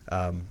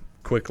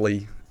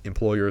 Quickly,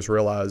 employers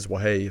realized,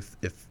 well, hey,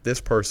 if this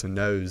person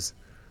knows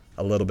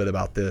a little bit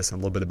about this and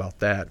a little bit about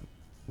that,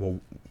 well,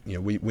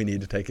 we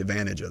need to take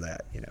advantage of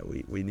that.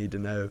 We need to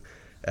know.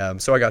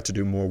 So I got to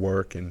do more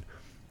work and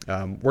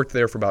worked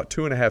there for about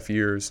 2.5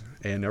 years,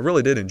 and I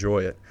really did enjoy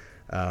it.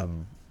 A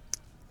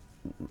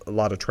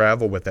lot of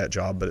travel with that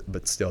job,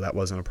 but still that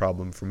wasn't a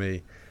problem for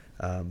me.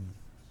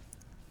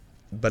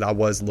 But I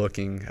was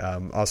looking,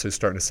 also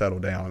starting to settle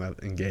down. I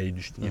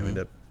engaged, ended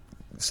up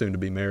soon to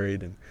be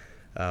married and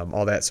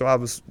all that. So I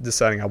was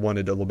deciding I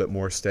wanted a little bit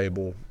more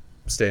stable,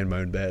 stay in my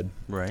own bed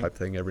type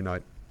thing every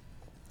night.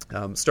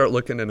 Start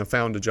looking, and I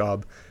found a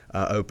job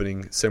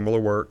opening similar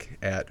work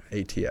at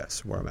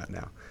ATS, where I'm at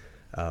now.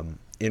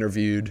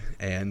 Interviewed,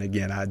 and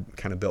again, I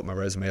kind of built my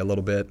resume a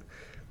little bit.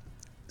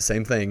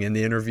 Same thing in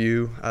the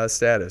interview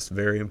status,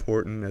 very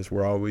important, as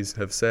we always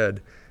have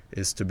said,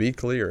 is to be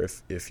clear.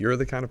 If you're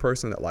the kind of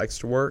person that likes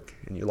to work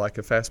and you like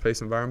a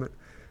fast-paced environment,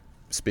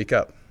 speak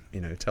up,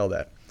 tell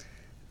that.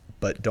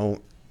 But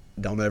don't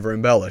ever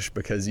embellish,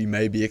 because you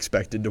may be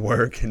expected to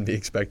work and be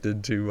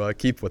expected to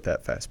keep with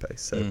that fast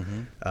pace. So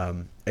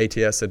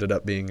ATS ended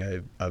up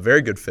being a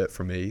very good fit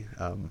for me.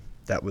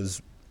 That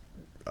was,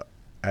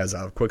 as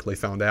I quickly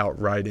found out,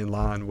 right in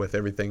line with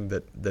everything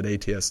that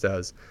ATS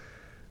does.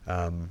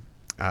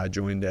 I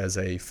joined as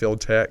a field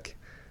tech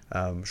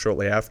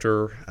shortly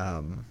after.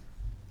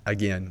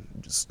 Again,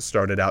 just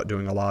started out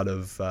doing a lot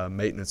of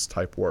maintenance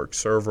type work,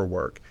 server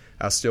work.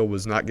 I still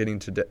was not getting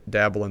to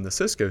dabble in the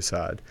Cisco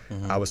side.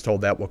 I was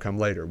told that will come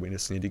later. We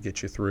just need to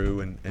get you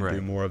through and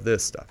do more of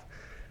this stuff.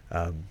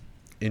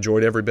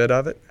 enjoyed every bit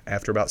of it.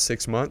 After about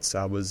 6 months,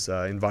 I was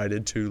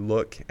invited to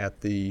look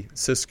at the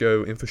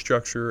Cisco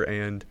infrastructure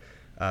and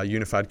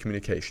unified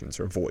communications,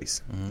 or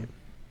voice. Mm-hmm.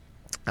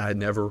 I had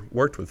never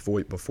worked with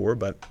VoIP before,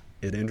 but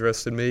it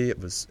interested me. It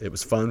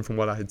was fun from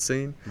what I had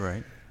seen.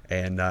 Right.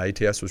 And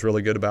ATS was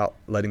really good about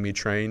letting me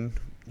train,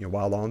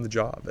 while on the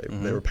job.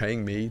 They were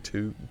paying me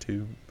to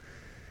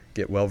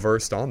get well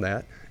versed on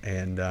that.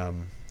 And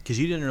because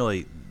you didn't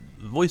really,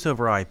 voice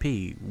over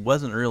IP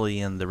wasn't really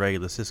in the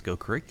regular Cisco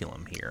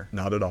curriculum here.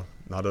 Not at all.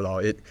 Not at all.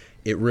 It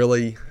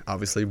really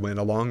obviously went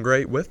along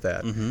great with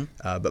that. Mm-hmm.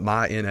 But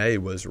my NA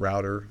was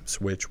router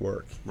switch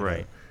work.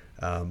 Right.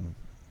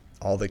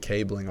 All the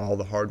cabling, all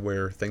the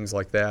hardware, things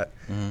like that,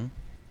 Mm-hmm.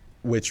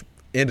 which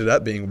ended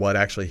up being what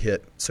actually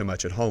hit so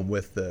much at home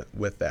with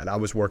that. I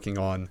was working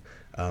on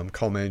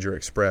Call Manager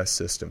Express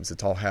systems.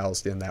 It's all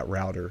housed in that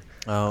router,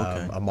 Oh,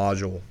 okay. a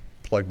module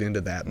plugged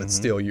into that, but Mhm.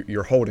 still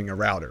you're holding a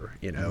router,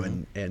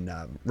 Mhm. and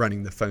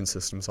running the phone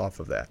systems off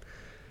of that,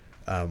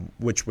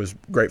 which was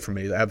great for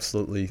me. I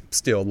absolutely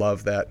still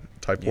love that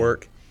type Yeah.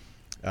 work.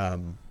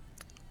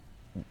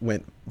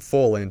 Went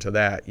full into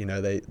that.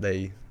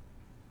 They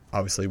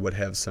obviously would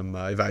have some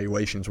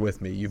evaluations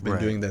with me. You've been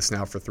Right. doing this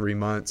now for 3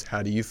 months.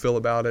 How do you feel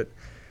about it?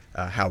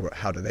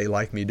 How do they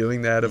like me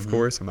doing that? Of Mhm.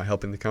 course, am I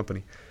helping the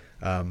company?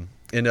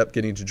 End up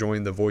getting to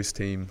join the voice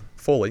team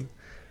fully,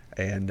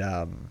 and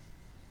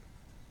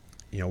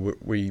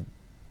we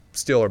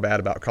still are bad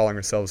about calling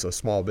ourselves a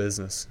small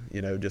business.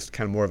 Just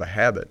kind of more of a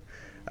habit.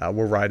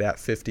 We're right at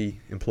 50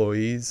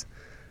 employees,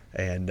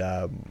 and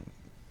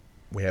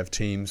we have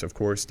teams, of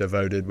course,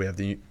 devoted. We have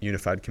the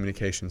Unified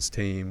Communications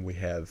team. We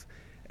have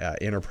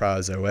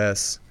Enterprise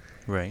OS,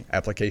 Right.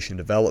 application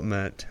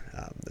development,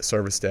 the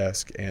service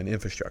desk, and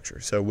infrastructure.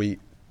 So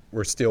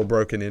we're still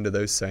broken into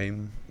those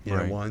same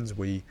Right. ones.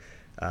 We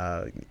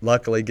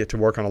luckily get to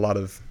work on a lot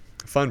of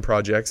fun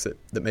projects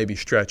that maybe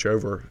stretch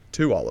over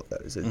to all of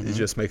those. It Mhm.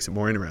 just makes it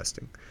more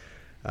interesting.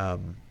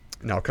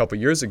 Now, a couple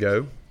years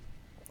ago,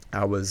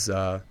 I was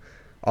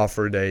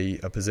offered a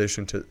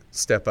position to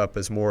step up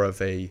as more of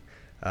a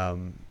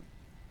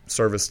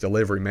service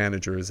delivery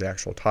manager is the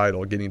actual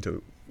title, getting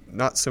to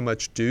not so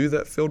much do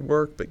that field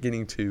work, but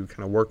getting to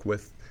kind of work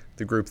with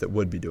the group that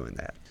would be doing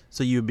that.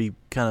 So you'd be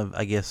kind of,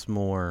 I guess,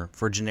 more,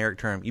 for a generic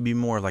term, you'd be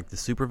more like the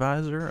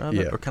supervisor of it,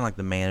 Yeah. or kind of like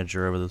the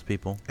manager over those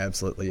people?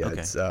 Absolutely, yeah. Okay.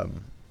 It's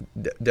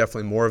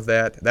definitely more of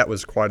that. That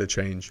was quite a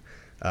change.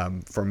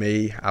 For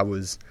me, I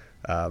was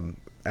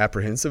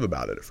apprehensive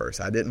about it at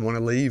first. I didn't want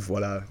to leave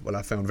what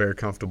I found very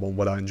comfortable and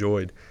what I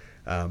enjoyed.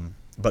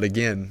 But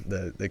again,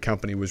 the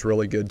company was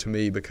really good to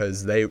me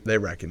because they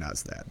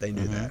recognized that. They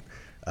knew Mhm.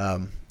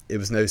 that. It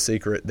was no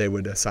secret they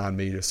would assign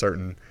me to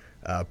certain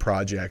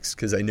projects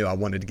because they knew I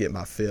wanted to get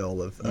my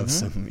fill of Mhm.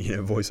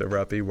 some voice over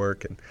IP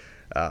work,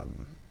 and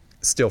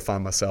still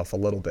find myself a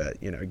little bit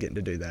getting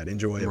to do that,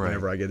 enjoy it Right.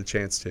 whenever I get a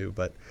chance to.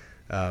 But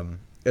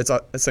it's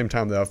at the same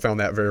time though I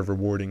found that very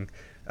rewarding,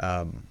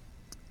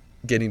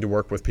 getting to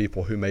work with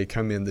people who may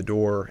come in the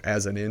door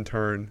as an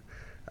intern.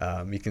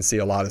 You can see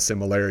a lot of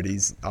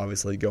similarities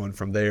obviously going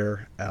from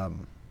there.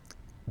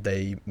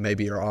 They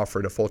maybe are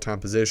offered a full-time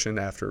position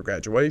after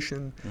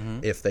graduation.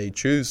 Mhm. If they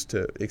choose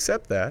to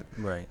accept that,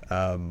 Right.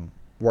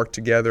 work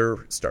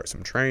together, start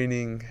some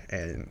training,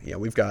 and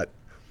we've got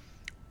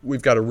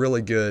a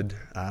really good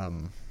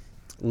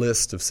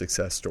list of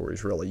success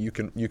stories. Really, you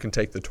can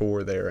take the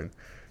tour there, and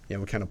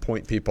we kind of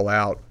point people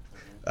out,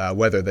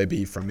 whether they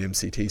be from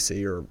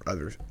MCTC or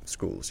other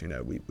schools.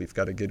 We've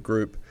got a good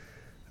group.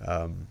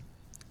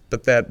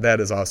 But that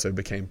has also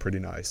became pretty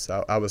nice.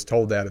 I was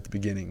told that at the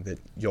beginning, that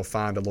you'll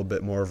find a little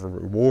bit more of a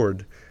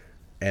reward,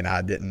 and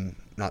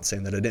not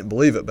saying that I didn't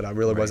believe it, but I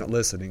really Right. wasn't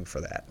listening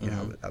for that.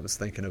 Mhm. I was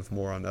thinking of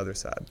more on the other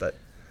side. But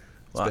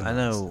it's Well, been I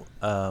nice.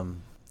 know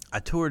I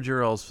toured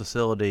your all's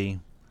facility.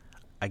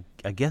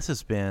 I guess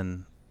it's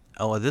been,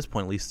 at this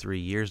point, at least 3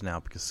 years now,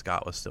 because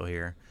Scott was still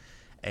here.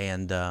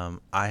 And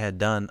I'd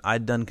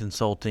done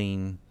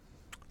consulting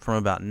from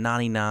about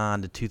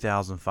 99 to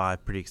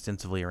 2005 pretty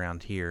extensively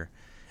around here.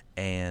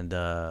 And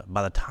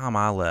by the time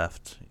I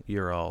left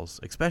your all's,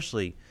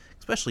 especially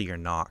your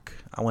NOC,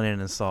 I went in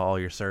and saw all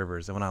your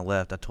servers. And when I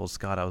left, I told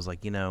Scott, I was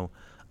like,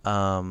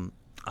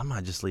 I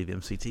might just leave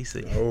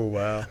MCTC. Oh,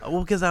 wow.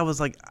 Well, because I was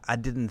like, I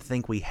didn't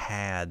think we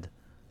had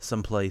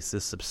someplace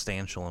this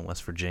substantial in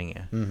West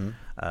Virginia. Mm-hmm.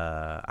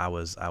 I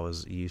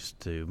was used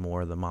to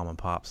more of the mom and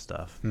pop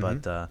stuff,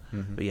 Mhm.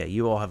 but yeah,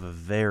 you all have a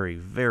very,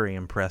 very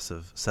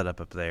impressive setup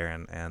up there,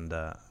 and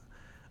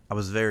I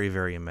was very,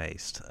 very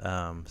amazed.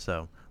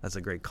 So that's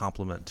a great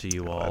compliment to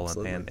you all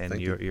absolutely. and Thank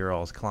you. your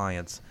all's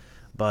clients.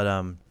 But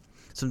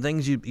some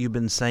things you've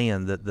been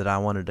saying that I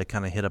wanted to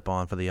kind of hit up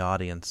on for the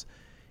audience.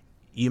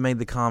 You made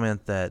the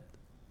comment that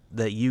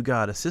you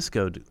got a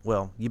Cisco.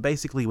 Well, you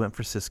basically went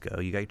for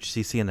Cisco. You got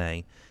your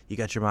CCNA. You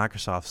got your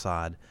Microsoft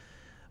side,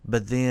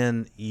 but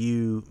then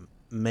you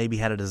maybe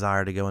had a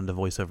desire to go into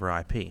voice over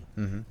IP.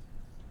 Mm-hmm.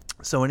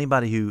 So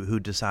anybody who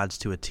decides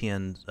to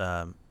attend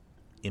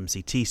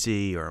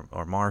MCTC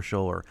or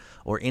Marshall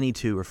or any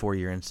 2 or 4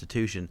 year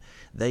institution,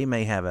 they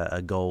may have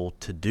a goal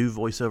to do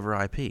voice over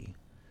IP.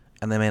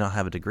 and they may not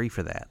have a degree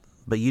for that.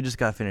 But you just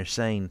got finished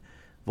saying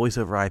voice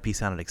over IP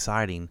sounded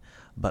exciting,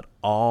 but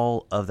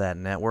all of that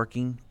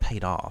networking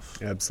paid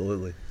off.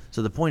 Absolutely.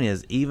 So the point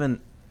is,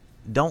 even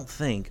don't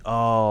think,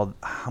 oh,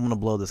 I'm going to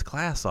blow this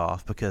class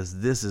off because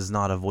this is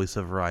not a voice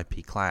over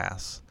IP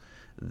class.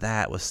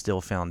 That was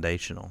still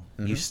foundational.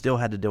 Mm-hmm. You still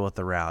had to deal with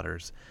the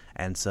routers.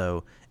 And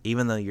so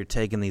even though you're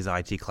taking these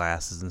IT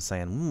classes and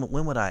saying,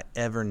 when would I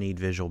ever need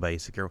Visual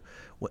Basic? Or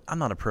I'm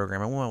not a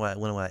programmer. When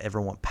would I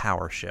ever want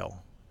PowerShell?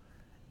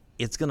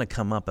 It's going to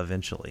come up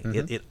eventually.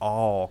 Mm-hmm. It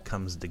all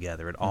comes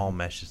together. It all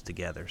meshes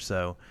together.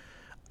 So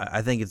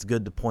I think it's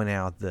good to point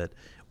out that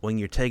when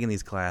you're taking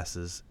these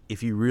classes,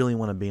 if you really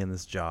want to be in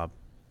this job,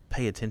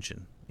 pay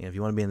attention. If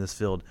you want to be in this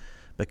field,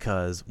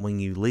 because when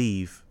you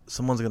leave,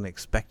 someone's going to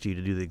expect you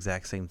to do the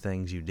exact same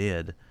things you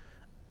did,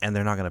 and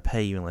they're not going to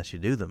pay you unless you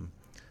do them.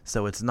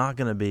 So it's not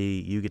going to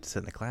be you get to sit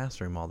in the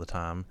classroom all the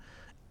time.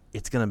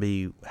 It's going to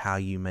be how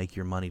you make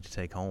your money to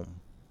take home.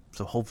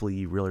 So hopefully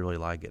you really, really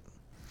like it.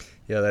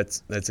 Yeah,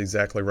 that's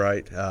exactly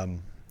right.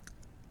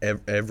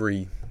 It's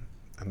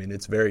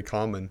very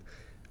common.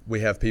 We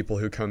have people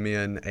who come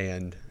in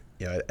and,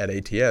 at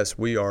ATS,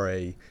 we are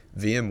a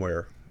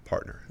VMware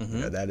partner.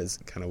 Mm-hmm. That is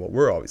kind of what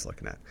we're always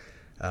looking at.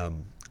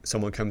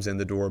 Someone comes in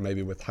the door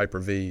maybe with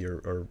Hyper-V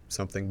or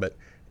something, but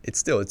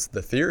it's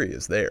the theory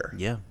is there.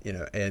 Yeah.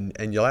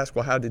 And you'll ask,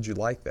 well, how did you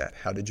like that?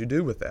 How did you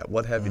do with that?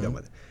 What have you done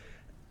with it?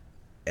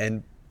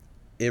 And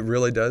it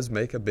really does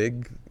make a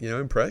big,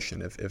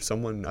 impression if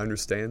someone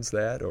understands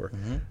that, or,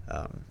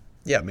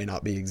 it may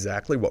not be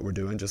exactly what we're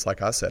doing. Just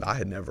like I said, I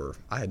had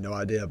no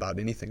idea about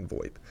anything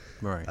VoIP.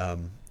 Right.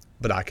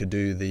 But I could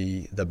do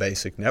the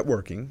basic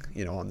networking,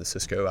 on the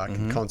Cisco. I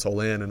could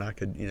console in and I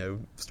could,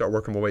 start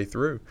working my way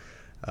through.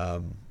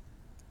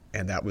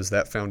 And that was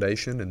that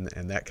foundation,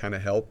 and that kind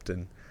of helped.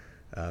 And,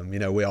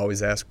 we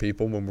always ask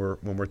people when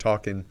we're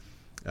talking,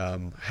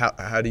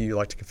 how do you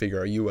like to configure?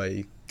 Are you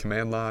a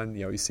command line,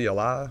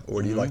 CLI,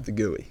 or do you like the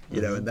GUI?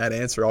 And that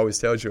answer always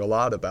tells you a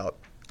lot about,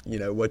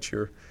 what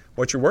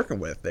you're working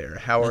with there.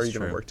 How are you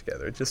going to work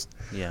together? It just,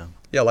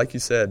 like you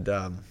said,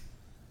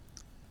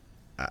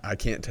 I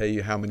can't tell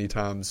you how many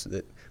times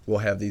that we'll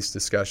have these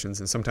discussions,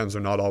 and sometimes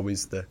they're not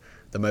always the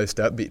most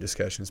upbeat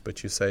discussions,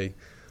 but you say,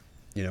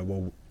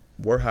 well,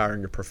 we're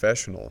hiring a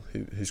professional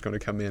who's going to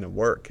come in and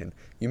work, and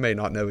you may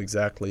not know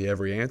exactly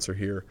every answer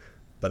here,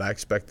 but I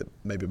expect that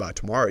maybe by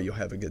tomorrow you'll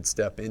have a good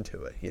step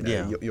into it.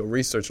 You'll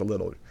research a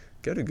little,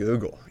 go to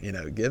Google,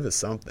 give us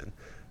something.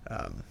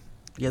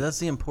 That's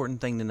the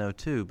important thing to know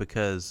too,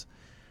 because,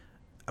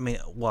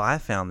 I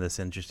found this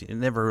interesting. It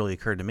never really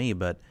occurred to me,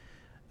 but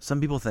some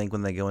people think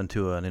when they go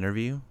into an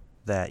interview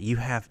that you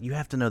have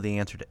to know the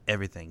answer to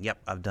everything. Yep,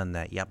 I've done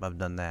that. Yep, I've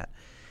done that.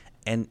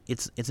 And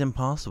it's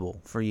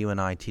impossible for you in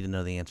IT to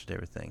know the answer to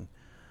everything.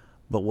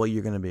 But what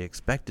you're going to be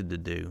expected to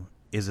do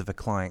is if a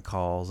client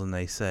calls and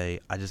they say,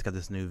 I just got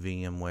this new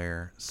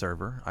VMware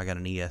server, I got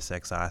an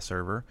ESXi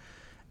server,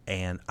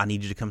 and I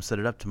need you to come set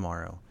it up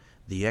tomorrow.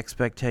 The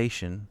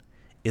expectation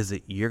is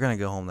that you're going to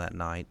go home that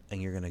night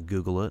and you're going to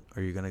Google it,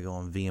 or you're going to go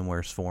on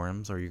VMware's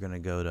forums, or you're going to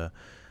go to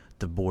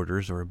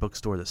Borders or a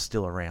bookstore that's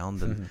still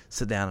around and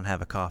sit down and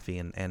have a coffee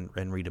and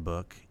read a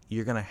book.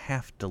 You're going to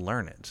have to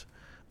learn it,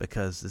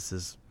 because this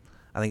is,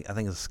 I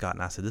think as Scott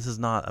and I said, this is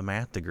not a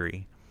math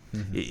degree.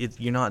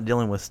 You're not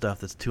dealing with stuff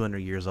that's 200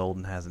 years old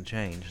and hasn't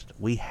changed.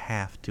 We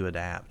have to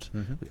adapt.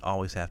 We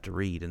always have to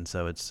read, and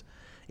so it's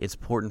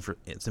important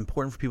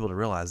for people to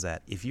realize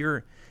that if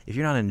you're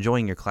not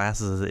enjoying your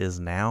classes as it is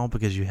now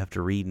because you have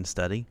to read and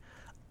study,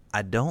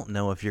 I don't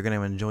know if you're going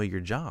to enjoy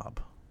your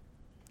job,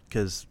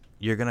 because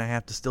you're going to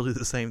have to still do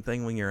the same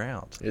thing when you're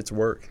out. It's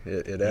work.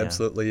 It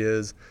absolutely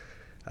is.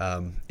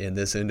 In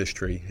this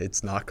industry,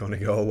 it's not going to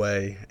go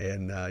away,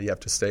 and you have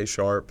to stay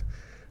sharp.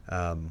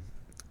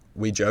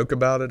 We joke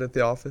about it at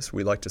the office.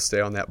 We like to stay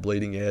on that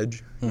bleeding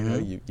edge.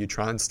 You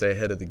try and stay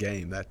ahead of the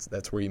game.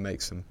 That's where you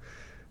make some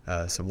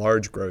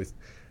large growth.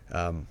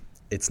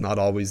 It's not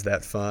always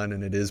that fun,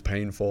 and it is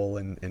painful,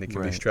 and it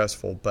can be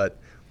stressful, but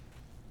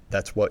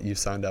that's what you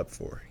signed up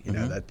for.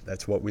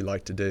 That's what we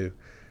like to do.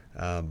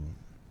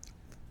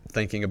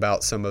 Thinking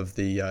about some of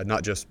the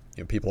not just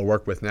people I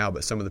work with now,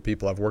 but some of the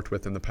people I've worked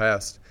with in the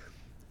past,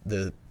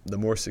 the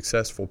more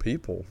successful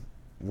people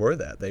were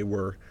that they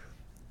were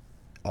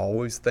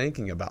always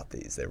thinking about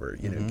these. They were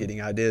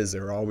getting ideas. They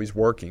were always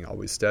working,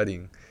 always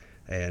studying,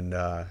 and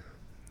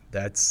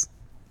that's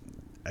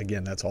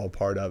all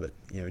part of it.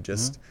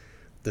 Just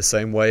the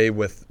same way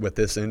with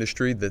this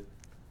industry, that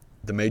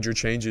the major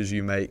changes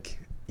you make,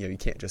 you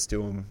can't just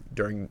do them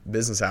during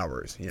business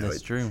hours.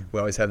 That's true. We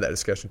always have that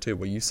discussion too.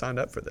 Well, you signed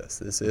up for this.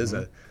 This is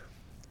a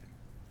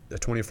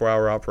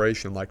 24-hour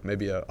operation, like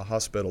maybe a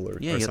hospital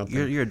or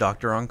something. You're a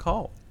doctor on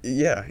call.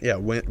 Yeah.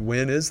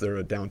 When is there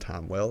a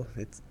downtime? Well,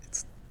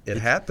 it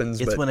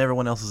happens. It's but when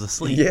everyone else is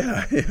asleep.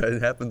 Yeah,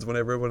 it happens when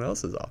everyone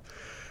else is off.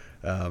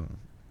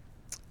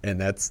 And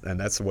that's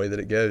the way that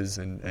it goes.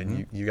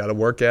 And you got to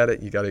work at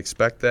it. You got to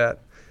expect that.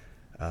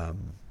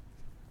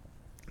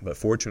 But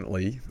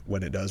fortunately,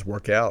 when it does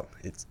work out,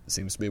 it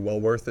seems to be well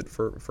worth it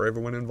for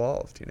everyone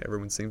involved.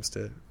 Everyone seems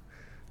to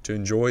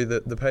enjoy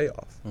the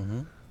payoff.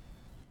 Mm-hmm.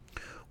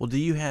 Well, do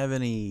you have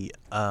any,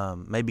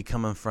 maybe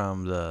coming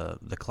from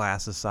the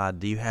classes side,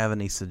 do you have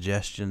any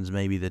suggestions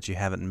maybe that you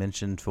haven't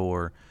mentioned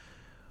for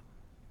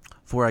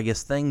I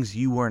guess, things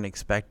you weren't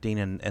expecting,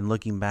 and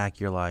looking back,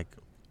 you're like,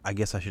 I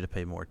guess I should have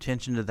paid more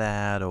attention to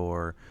that,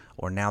 or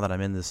now that I'm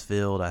in this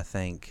field, I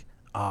think,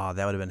 that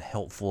would have been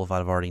helpful if I'd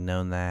have already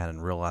known that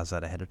and realized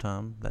that ahead of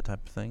time, that type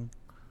of thing?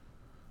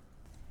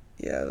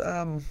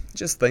 Yeah,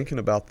 just thinking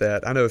about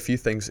that, I know a few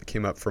things that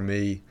came up for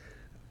me.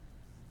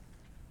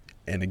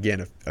 And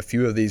again, a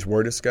few of these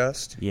were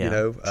discussed,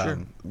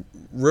 sure.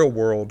 Real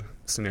world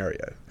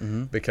scenario,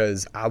 mm-hmm.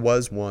 because I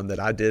was one that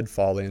I did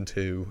fall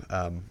into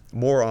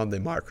more on the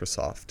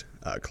Microsoft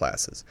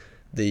classes,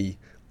 the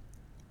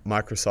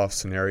Microsoft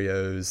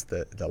scenarios,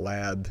 the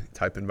lab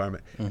type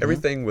environment. Mm-hmm.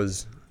 Everything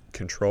was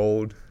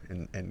controlled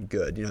and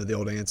good. The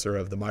old answer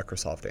of the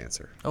Microsoft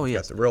answer. Oh,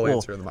 yes. The real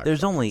answer of the Microsoft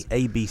there's only answer.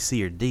 A, B,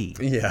 C, or D.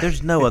 Yeah.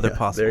 There's no other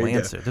possible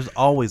answer. There's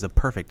always a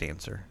perfect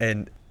answer.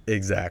 And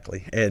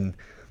exactly. And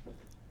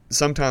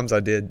sometimes I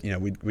did,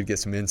 we'd get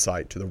some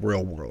insight to the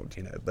real world,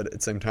 but at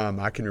the same time,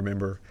 I can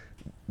remember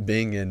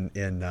being in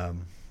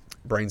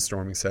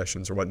brainstorming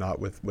sessions or whatnot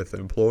with an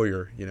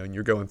employer, and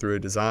you're going through a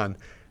design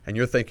and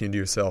you're thinking to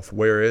yourself,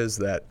 where is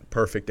that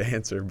perfect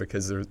answer?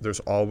 Because there's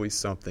always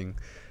something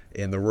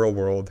in the real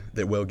world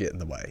that will get in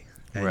the way.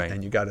 And, right.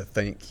 And you got to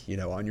think,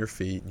 on your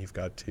feet, and you've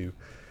got to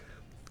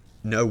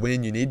know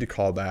when you need to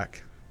call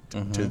back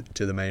mm-hmm.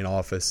 to the main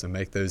office and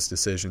make those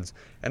decisions.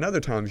 And other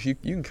times you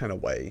can kind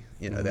of weigh,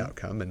 mm-hmm. the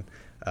outcome and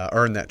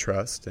earn that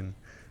trust. And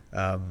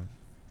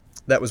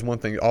that was one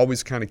thing,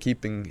 always kind of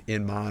keeping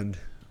in mind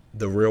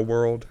the real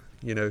world,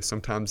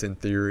 sometimes in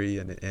theory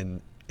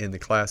and in the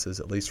classes,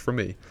 at least for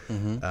me.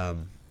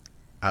 Mm-hmm.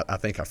 I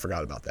think I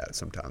forgot about that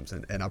sometimes.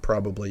 And I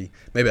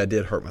maybe I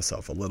did hurt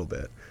myself a little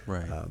bit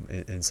right.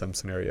 In some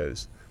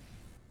scenarios.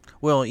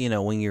 Well,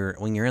 when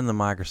you're in the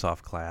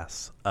Microsoft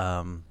class,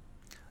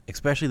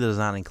 especially the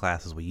designing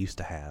classes we used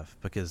to have,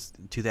 because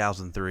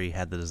 2003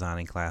 had the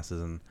designing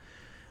classes, and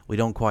we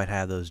don't quite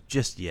have those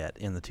just yet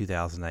in the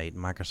 2008.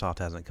 Microsoft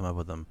hasn't come up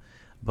with them.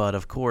 But,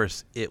 of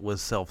course, it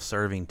was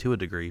self-serving to a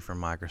degree from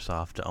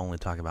Microsoft to only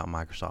talk about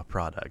Microsoft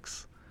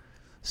products.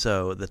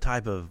 So the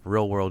type of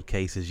real-world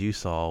cases you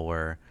saw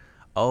where,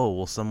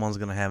 someone's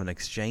going to have an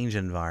exchange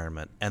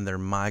environment, and they're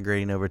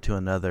migrating over to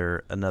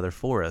another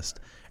forest,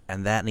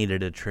 and that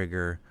needed a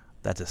trigger.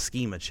 That's a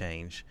schema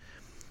change.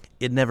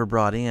 It never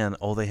brought in,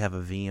 they have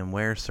a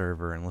VMware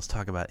server, and let's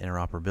talk about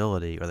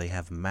interoperability, or they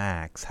have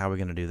Macs. How are we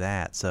going to do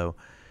that? So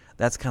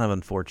that's kind of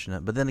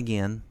unfortunate. But then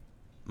again,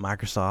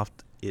 Microsoft,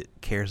 it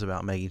cares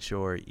about making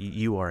sure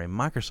you are a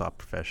Microsoft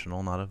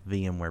professional, not a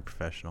VMware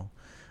professional.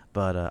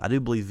 But I do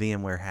believe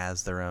VMware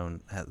has their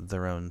own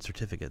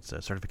certificates,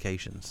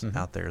 certifications mm-hmm.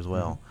 out there as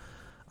well.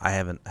 Mm-hmm. I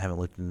haven't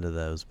looked into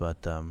those,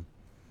 but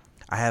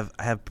I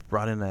have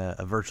brought in a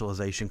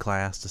virtualization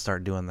class to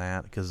start doing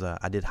that, because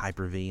I did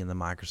Hyper-V in the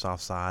Microsoft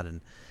side,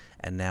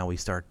 and now we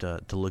start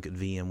to look at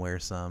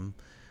VMware some,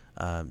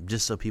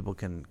 just so people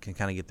can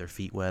kind of get their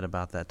feet wet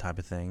about that type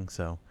of thing.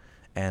 So,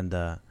 and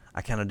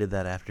I kind of did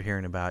that after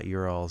hearing about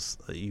you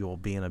all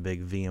being a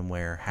big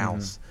VMware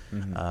house.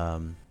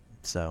 Mm-hmm.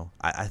 So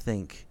I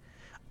think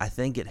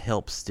it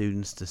helps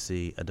students to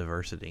see a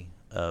diversity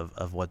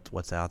of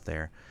what's out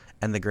there.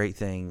 And the great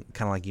thing,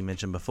 kind of like you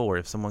mentioned before,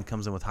 if someone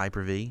comes in with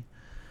Hyper-V,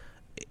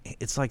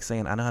 it's like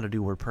saying, I know how to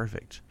do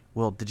WordPerfect.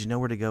 Well, did you know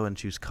where to go and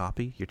choose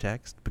copy your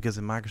text? Because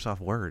in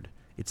Microsoft Word,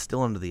 it's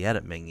still under the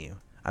edit menu.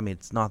 I mean,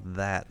 it's not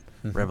that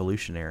mm-hmm.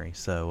 revolutionary.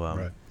 So,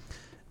 right.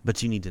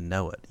 But you need to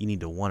know it. You need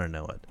to want to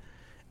know it.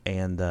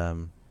 And,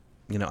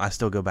 I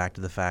still go back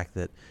to the fact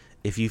that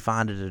if you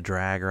find it a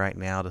drag right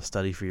now to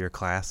study for your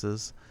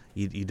classes,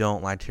 you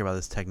don't like to hear about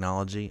this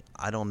technology,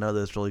 I don't know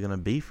that it's really going to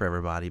be for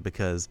everybody,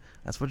 because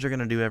that's what you're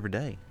going to do every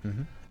day.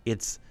 Mm-hmm.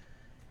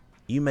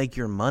 You make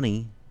your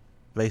money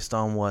based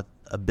on what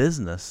a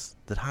business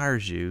that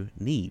hires you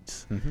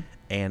needs. Mm-hmm.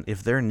 And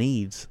if their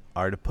needs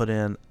are to put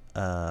in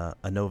a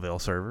Novell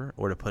server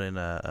or to put in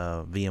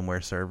a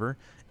VMware server,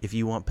 if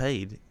you want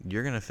paid,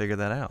 you're going to figure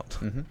that out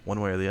mm-hmm. one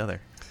way or the other.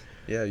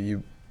 Yeah,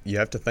 you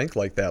have to think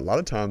like that. A lot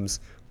of times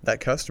that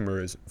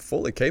customer is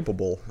fully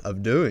capable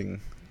of doing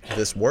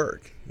this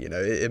work.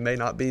 It may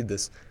not be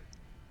this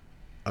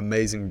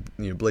amazing,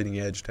 bleeding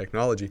edge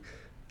technology.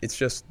 It's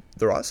just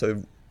they're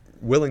also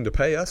willing to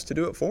pay us to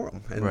do it for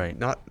them, and right.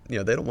 not,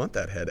 they don't want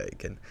that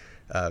headache. And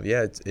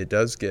it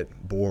does get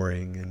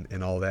boring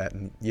and all that,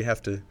 and you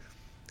have to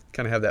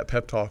kind of have that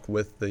pep talk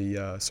with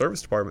the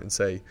service department and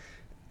say,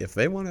 if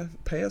they want to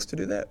pay us to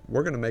do that,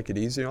 we're going to make it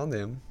easy on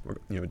them.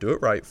 We're, do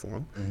it right for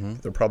them. Mm-hmm.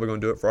 They're probably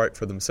going to do it right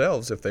for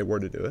themselves if they were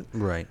to do it.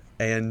 Right.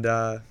 And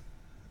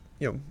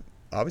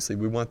obviously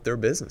we want their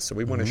business, so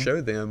we want to mm-hmm.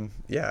 show them,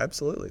 yeah,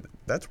 absolutely,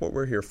 that's what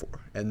we're here for.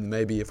 And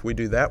maybe if we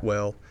do that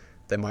well,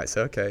 they might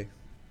say, okay,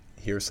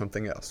 here's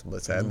something else.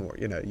 Let's add more.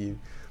 You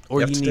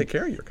have to take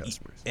care of your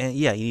customers. And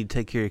you need to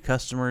take care of your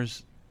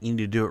customers. You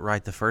need to do it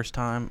right the first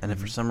time. And if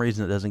for some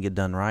reason it doesn't get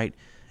done right,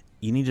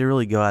 you need to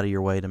really go out of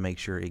your way to make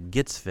sure it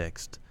gets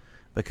fixed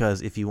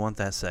Because if you want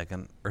that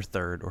second or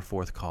third or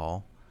fourth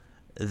call,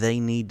 they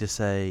need to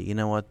say, you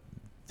know what,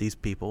 these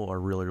people are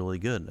really, really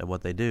good at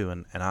what they do,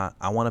 and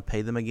I want to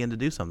pay them again to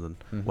do something,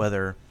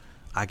 whether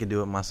I can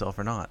do it myself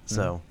or not.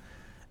 So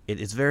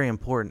it's very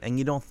important, and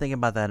you don't think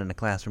about that in a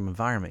classroom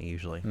environment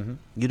usually.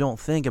 You don't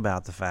think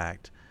about the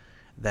fact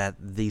that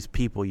these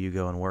people you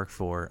go and work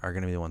for are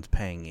going to be the ones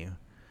paying you.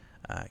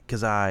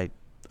 Because I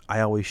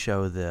always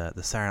show the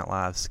Saturday Night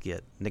Live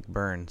skit, Nick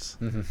Burns,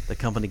 the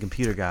company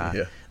computer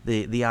guy,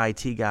 the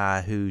IT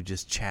guy who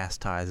just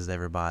chastises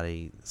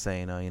everybody,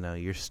 saying, "Oh,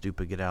 you're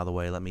stupid, get out of the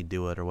way, let me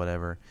do it," or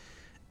whatever.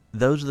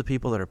 Those are the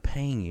people that are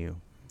paying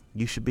you.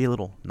 You should be a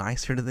little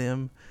nicer to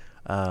them.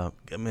 I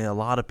mean, a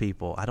lot of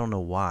people, I don't know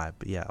why,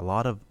 but yeah, a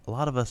lot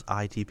of us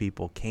IT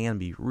people can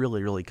be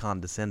really, really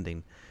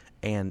condescending,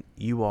 and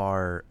you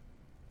are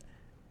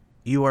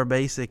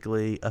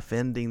basically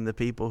offending the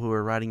people who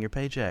are writing your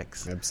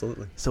paychecks.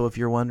 Absolutely. So if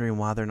you're wondering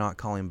why they're not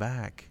calling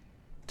back,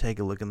 take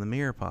a look in the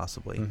mirror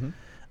possibly.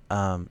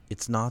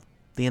 It's not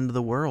the end of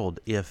the world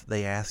if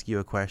they ask you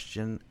a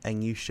question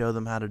and you show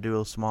them how to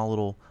do a small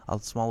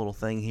little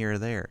thing here or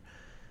there.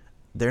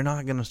 They're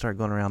not going to start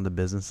going around to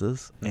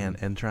businesses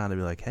and trying to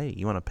be like, hey,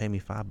 you want to pay me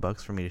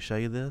 $5 for me to show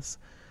you this?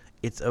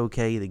 It's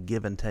okay to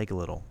give and take a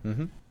little.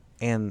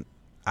 And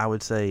I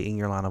would say in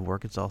your line of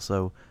work, it's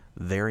also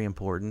very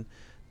important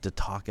to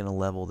talk in a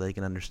level they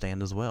can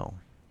understand as well.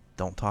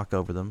 Don't talk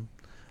over them.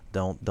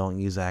 Don't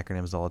use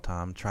acronyms all the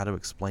time. Try to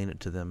explain it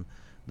to them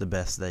the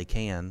best they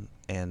can,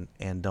 and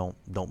don't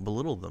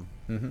belittle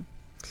them.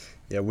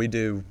 Yeah, we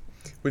do.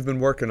 We've been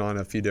working on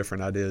a few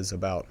different ideas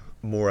about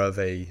more of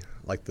a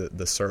like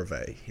the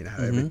survey. You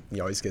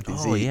always get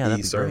these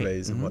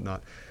e-surveys and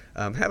whatnot.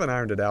 Haven't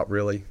ironed it out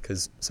really,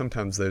 because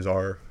sometimes those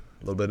are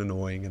a little bit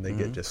annoying and they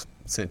get just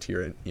sent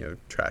to your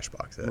trash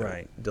box.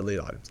 Delete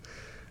items.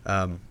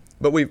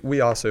 But we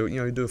also,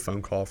 do a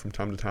phone call from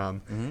time to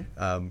time,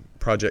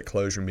 project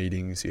closure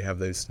meetings, you have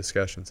those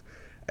discussions.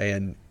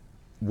 And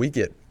we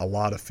get a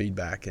lot of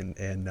feedback,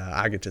 and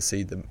I get to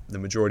see the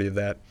majority of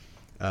that.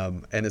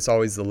 And it's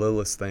always the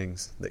littlest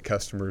things that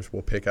customers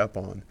will pick up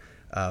on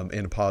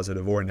in a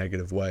positive or a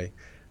negative way.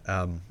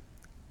 And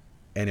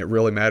it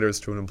really matters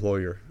to an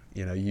employer.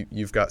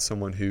 You've got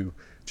someone who,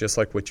 just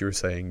like what you were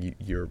saying,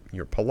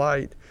 you're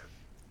polite.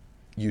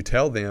 You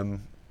tell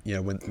them,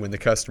 when the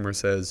customer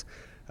says,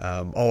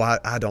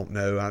 I don't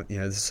know,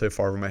 this is so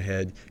far over my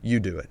head, you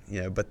do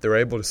it, but they're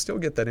able to still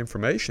get that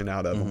information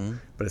out of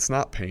them, but it's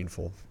not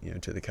painful,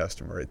 to the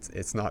customer.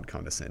 It's not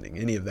condescending,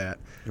 any of that.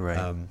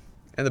 Right.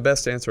 And the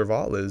best answer of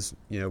all is,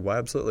 well,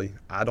 absolutely,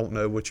 I don't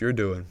know what you're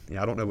doing.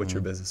 I don't know what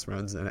your business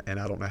runs, and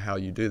I don't know how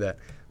you do that,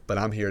 but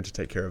I'm here to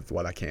take care of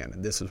what I can,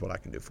 and this is what I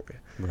can do for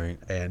you. Right.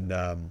 And,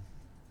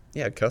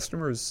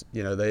 customers,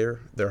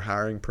 they're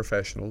hiring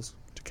professionals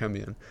to come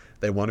in.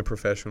 They want a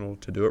professional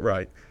to do it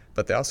right,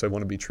 but they also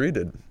want to be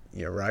treated,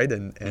 right?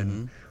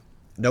 And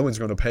no one's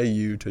going to pay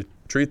you to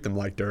treat them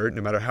like dirt,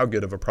 no matter how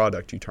good of a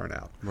product you turn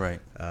out. Right.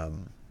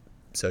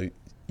 So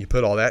you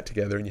put all that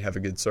together, and you have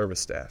a good service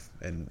staff,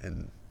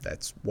 and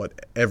that's what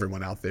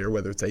everyone out there,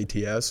 whether it's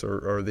ATS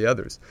or the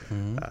others,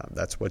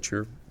 that's what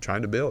you're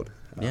trying to build.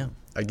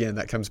 Again,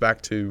 that comes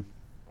back to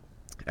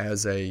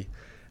as a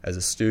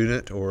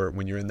student, or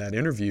when you're in that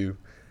interview,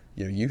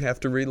 you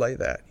have to relay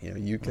that.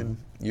 You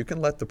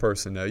can let the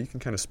person know. You can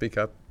kind of speak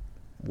up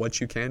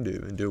what you can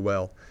do and do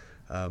well.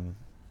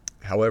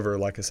 However,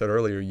 like I said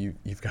earlier,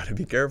 you've got to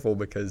be careful,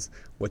 because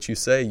what you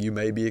say, you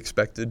may be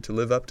expected to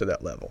live up to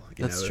that level.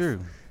 That's true.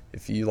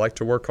 If you like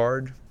to work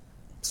hard,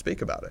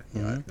 speak about it.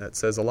 That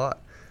says a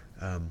lot.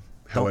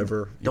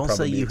 However, don't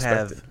say you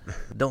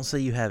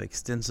have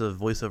extensive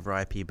voice over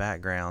IP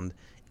background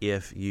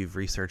if you've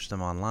researched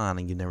them online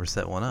and you never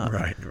set one up.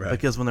 Right.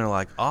 Because when they're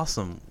like,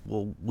 awesome,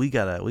 well, we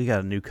got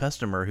a new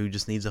customer who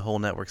just needs a whole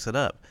network set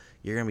up,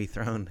 you're going to be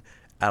thrown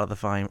out of the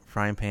frying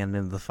pan and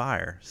into the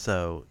fire.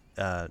 So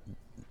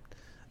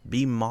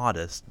be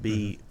modest,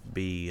 be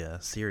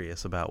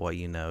serious about what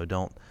you know.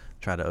 Don't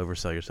try to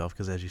oversell yourself,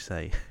 because as you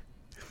say,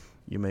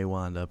 you may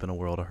wind up in a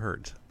world of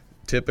hurt.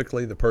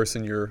 Typically, the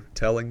person you're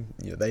telling,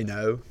 they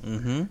know,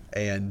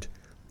 and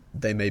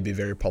they may be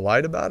very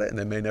polite about it, and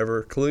they may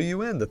never clue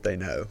you in that they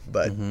know.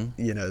 But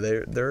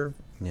they're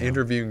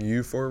interviewing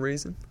you for a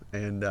reason,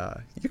 and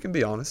you can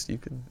be honest. You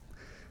can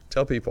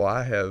tell people,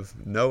 I have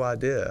no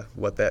idea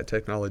what that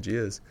technology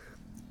is,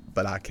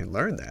 but I can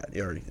learn that.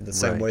 Or the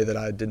same way that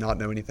I did not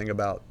know anything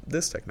about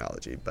this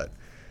technology, but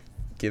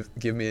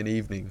give me an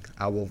evening,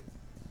 I will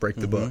break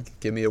the book.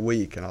 Give me a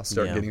week, and I'll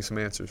start getting some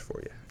answers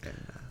for you.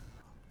 And,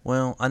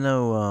 well, I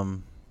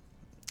know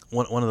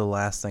one of the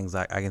last things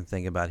I can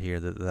think about here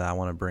that I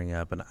want to bring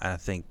up, and I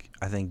think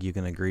you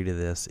can agree to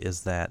this,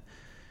 is that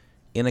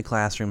in a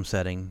classroom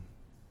setting,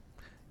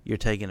 you're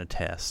taking a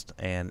test,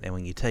 and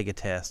when you take a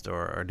test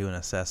or do an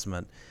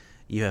assessment,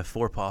 you have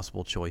 4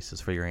 possible choices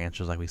for your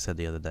answers, like we said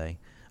the other day,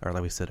 or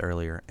like we said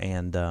earlier,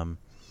 and a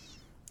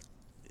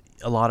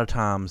lot of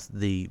times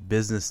the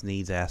business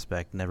needs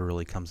aspect never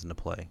really comes into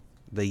play.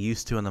 They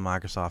used to in the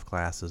Microsoft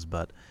classes,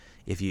 but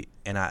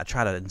and I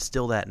try to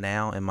instill that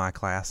now in my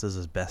classes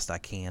as best I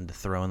can to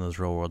throw in those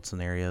real world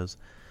scenarios.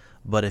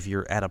 But if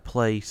you're at a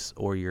place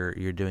or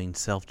you're doing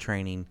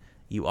self-training,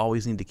 you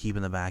always need to keep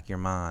in the back of your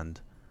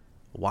mind,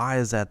 why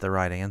is that the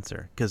right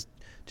answer? Because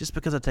just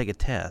because I take a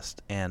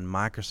test and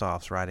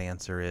Microsoft's right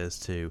answer is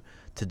to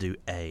do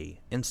A,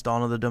 install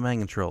another domain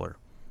controller,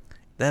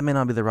 that may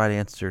not be the right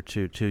answer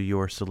to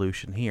your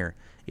solution here.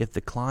 If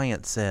the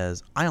client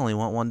says, I only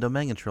want one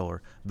domain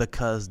controller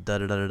because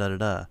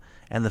da-da-da-da-da-da,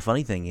 and the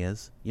funny thing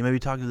is, you may be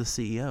talking to the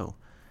CEO,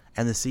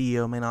 and the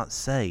CEO may not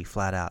say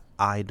flat out,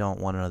 I don't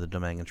want another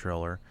domain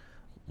controller,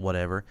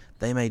 whatever.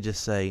 They may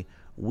just say,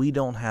 we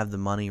don't have the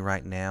money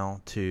right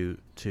now to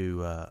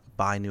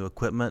buy new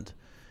equipment.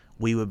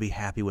 We would be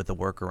happy with a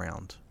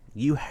workaround.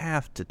 You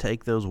have to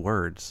take those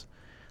words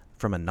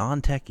from a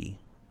non-techie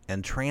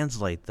and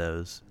translate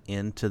those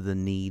into the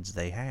needs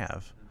they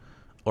have,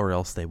 or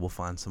else they will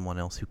find someone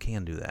else who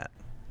can do that.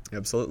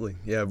 Absolutely.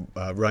 Yeah,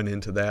 run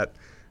into that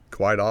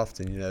quite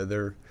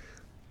often.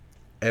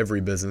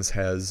 Every business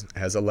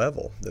has a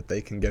level that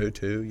they can go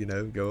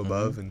to, go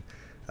above. And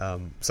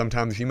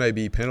sometimes you may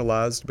be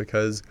penalized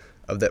because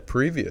of that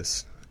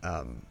previous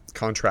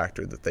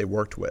contractor that they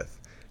worked with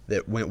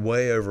that went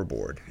way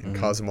overboard and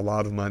caused them a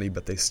lot of money,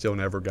 but they still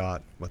never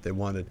got what they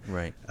wanted.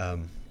 Right.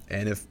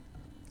 And if,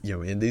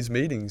 in these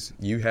meetings,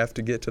 you have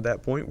to get to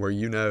that point where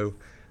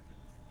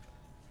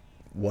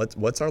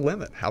what's our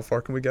limit? How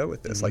far can we go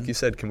with this? Like you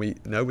said, we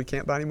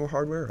can't buy any more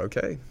hardware?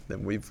 Okay,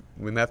 then we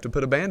may have to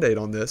put a Band-Aid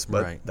on this,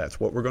 but that's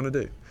what we're going to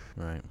do.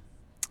 Right.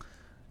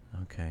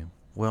 Okay.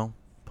 Well,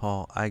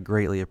 Paul, I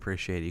greatly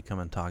appreciate you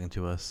coming and talking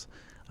to us.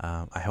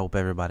 I hope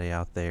everybody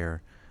out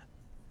there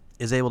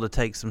is able to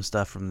take some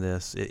stuff from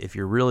this. If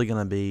you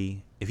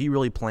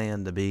really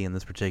plan to be in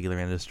this particular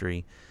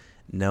industry,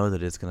 know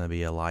that it's going to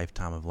be a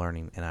lifetime of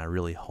learning, and I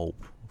really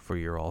hope for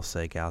your all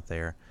sake out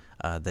there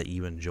that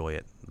you enjoy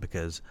it,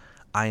 because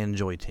I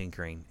enjoy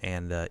tinkering,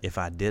 and if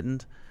I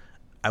didn't,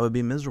 I would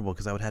be miserable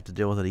because I would have to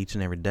deal with it each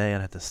and every day.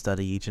 I'd have to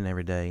study each and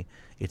every day.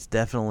 It's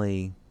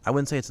definitely, I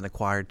wouldn't say it's an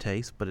acquired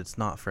taste, but it's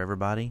not for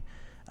everybody.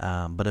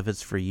 But if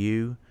it's for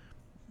you,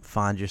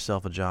 find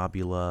yourself a job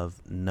you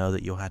love. Know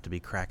that you'll have to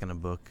be cracking a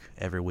book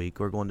every week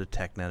or going to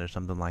TechNet or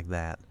something like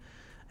that.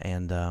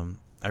 And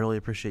I really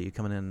appreciate you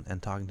coming in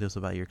and talking to us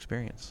about your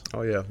experience.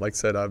 Oh, yeah. Like I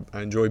said, I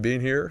enjoy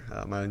being here.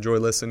 I enjoy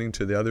listening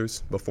to the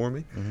others before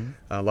me.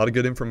 A lot of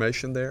good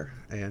information there,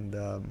 and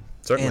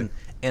certainly.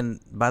 And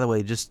by the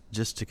way,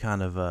 just to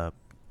kind of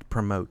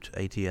promote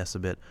ATS a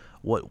bit,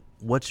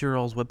 what's your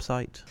all's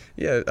website?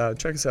 Yeah,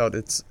 check us out.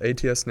 It's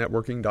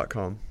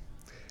atsnetworking.com.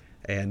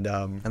 And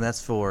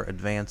that's for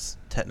Advanced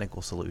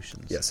Technical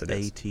Solutions. Yes, it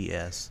is.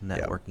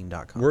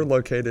 atsnetworking.com. Yeah. We're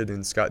located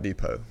in Scott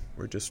Depot.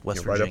 We're just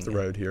right up the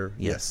road here.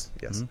 Yes.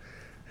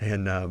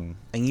 And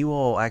you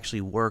all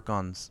actually work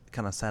on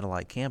kind of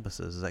satellite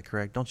campuses. Is that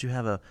correct? Don't you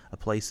have a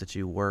place that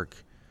you work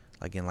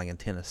like in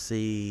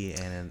Tennessee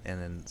and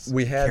in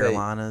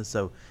Carolinas?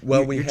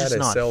 We had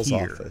a sales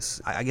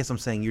office. I guess I'm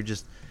saying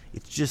it's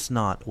just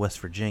not West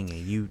Virginia.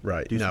 You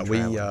do some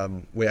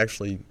traveling. We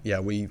actually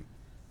we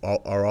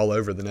are all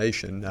over the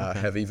nation.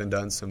 Have even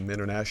done some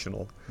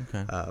international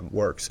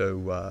work.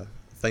 So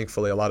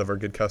thankfully, a lot of our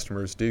good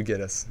customers do get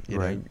us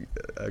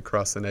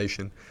across the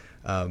nation.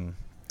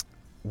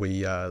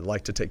 We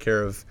like to take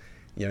care of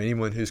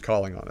anyone who's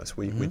calling on us.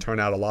 We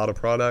turn out a lot of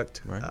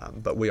product,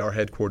 but we are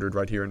headquartered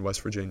right here in West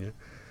Virginia.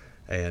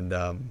 And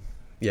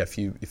if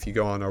you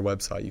go on our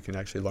website, you can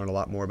actually learn a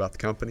lot more about the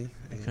company.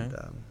 And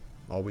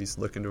always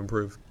looking to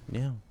improve.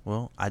 Yeah,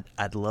 well,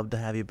 I'd love to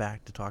have you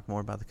back to talk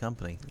more about the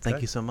company. Thank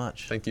you so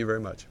much. Thank you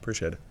very much.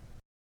 Appreciate it.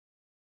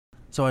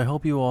 So I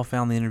hope you all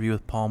found the interview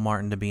with Paul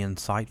Martin to be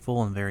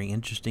insightful and very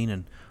interesting,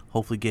 and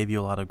hopefully gave you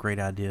a lot of great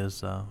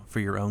ideas for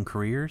your own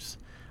careers.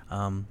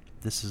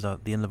 This is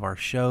the end of our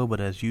show,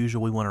 but as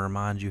usual, we want to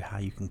remind you how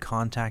you can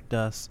contact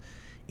us.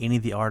 Any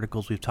of the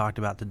articles we've talked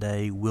about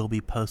today will be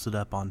posted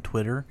up on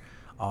Twitter.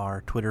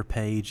 Our Twitter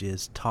page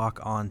is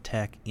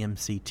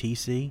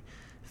TalkOnTechMCTC.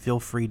 Feel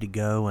free to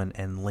go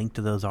and link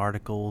to those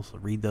articles,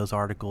 read those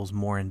articles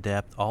more in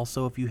depth.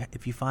 Also, if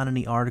you find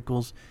any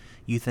articles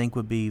you think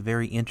would be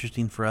very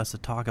interesting for us to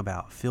talk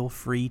about, feel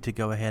free to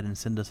go ahead and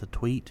send us a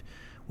tweet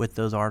with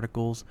those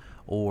articles,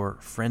 or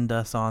friend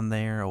us on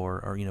there,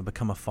 or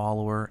become a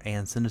follower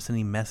and send us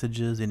any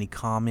messages, any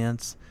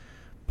comments.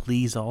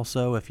 Please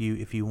also, if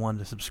you want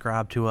to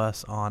subscribe to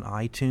us on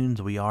iTunes,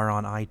 we are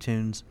on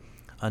iTunes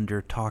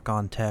under Talk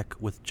on Tech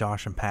with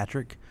Josh and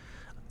Patrick.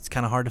 It's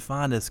kind of hard to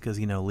find us because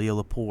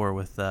Leo Lepore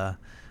with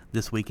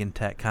This Week in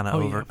Tech kind of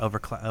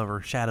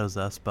overshadows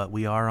us, but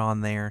we are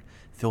on there.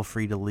 Feel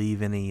free to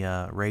leave any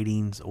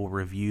ratings or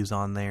reviews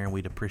on there, and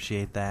we'd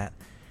appreciate that.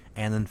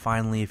 And then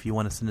finally, if you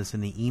want to send us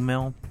any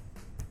email,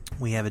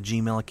 we have a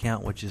Gmail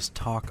account, which is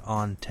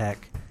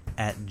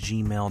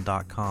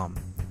talkontech@gmail.com.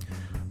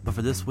 But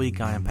for this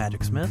week, I am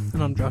Patrick Smith.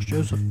 And I'm Josh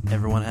Joseph.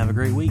 Everyone have a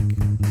great week.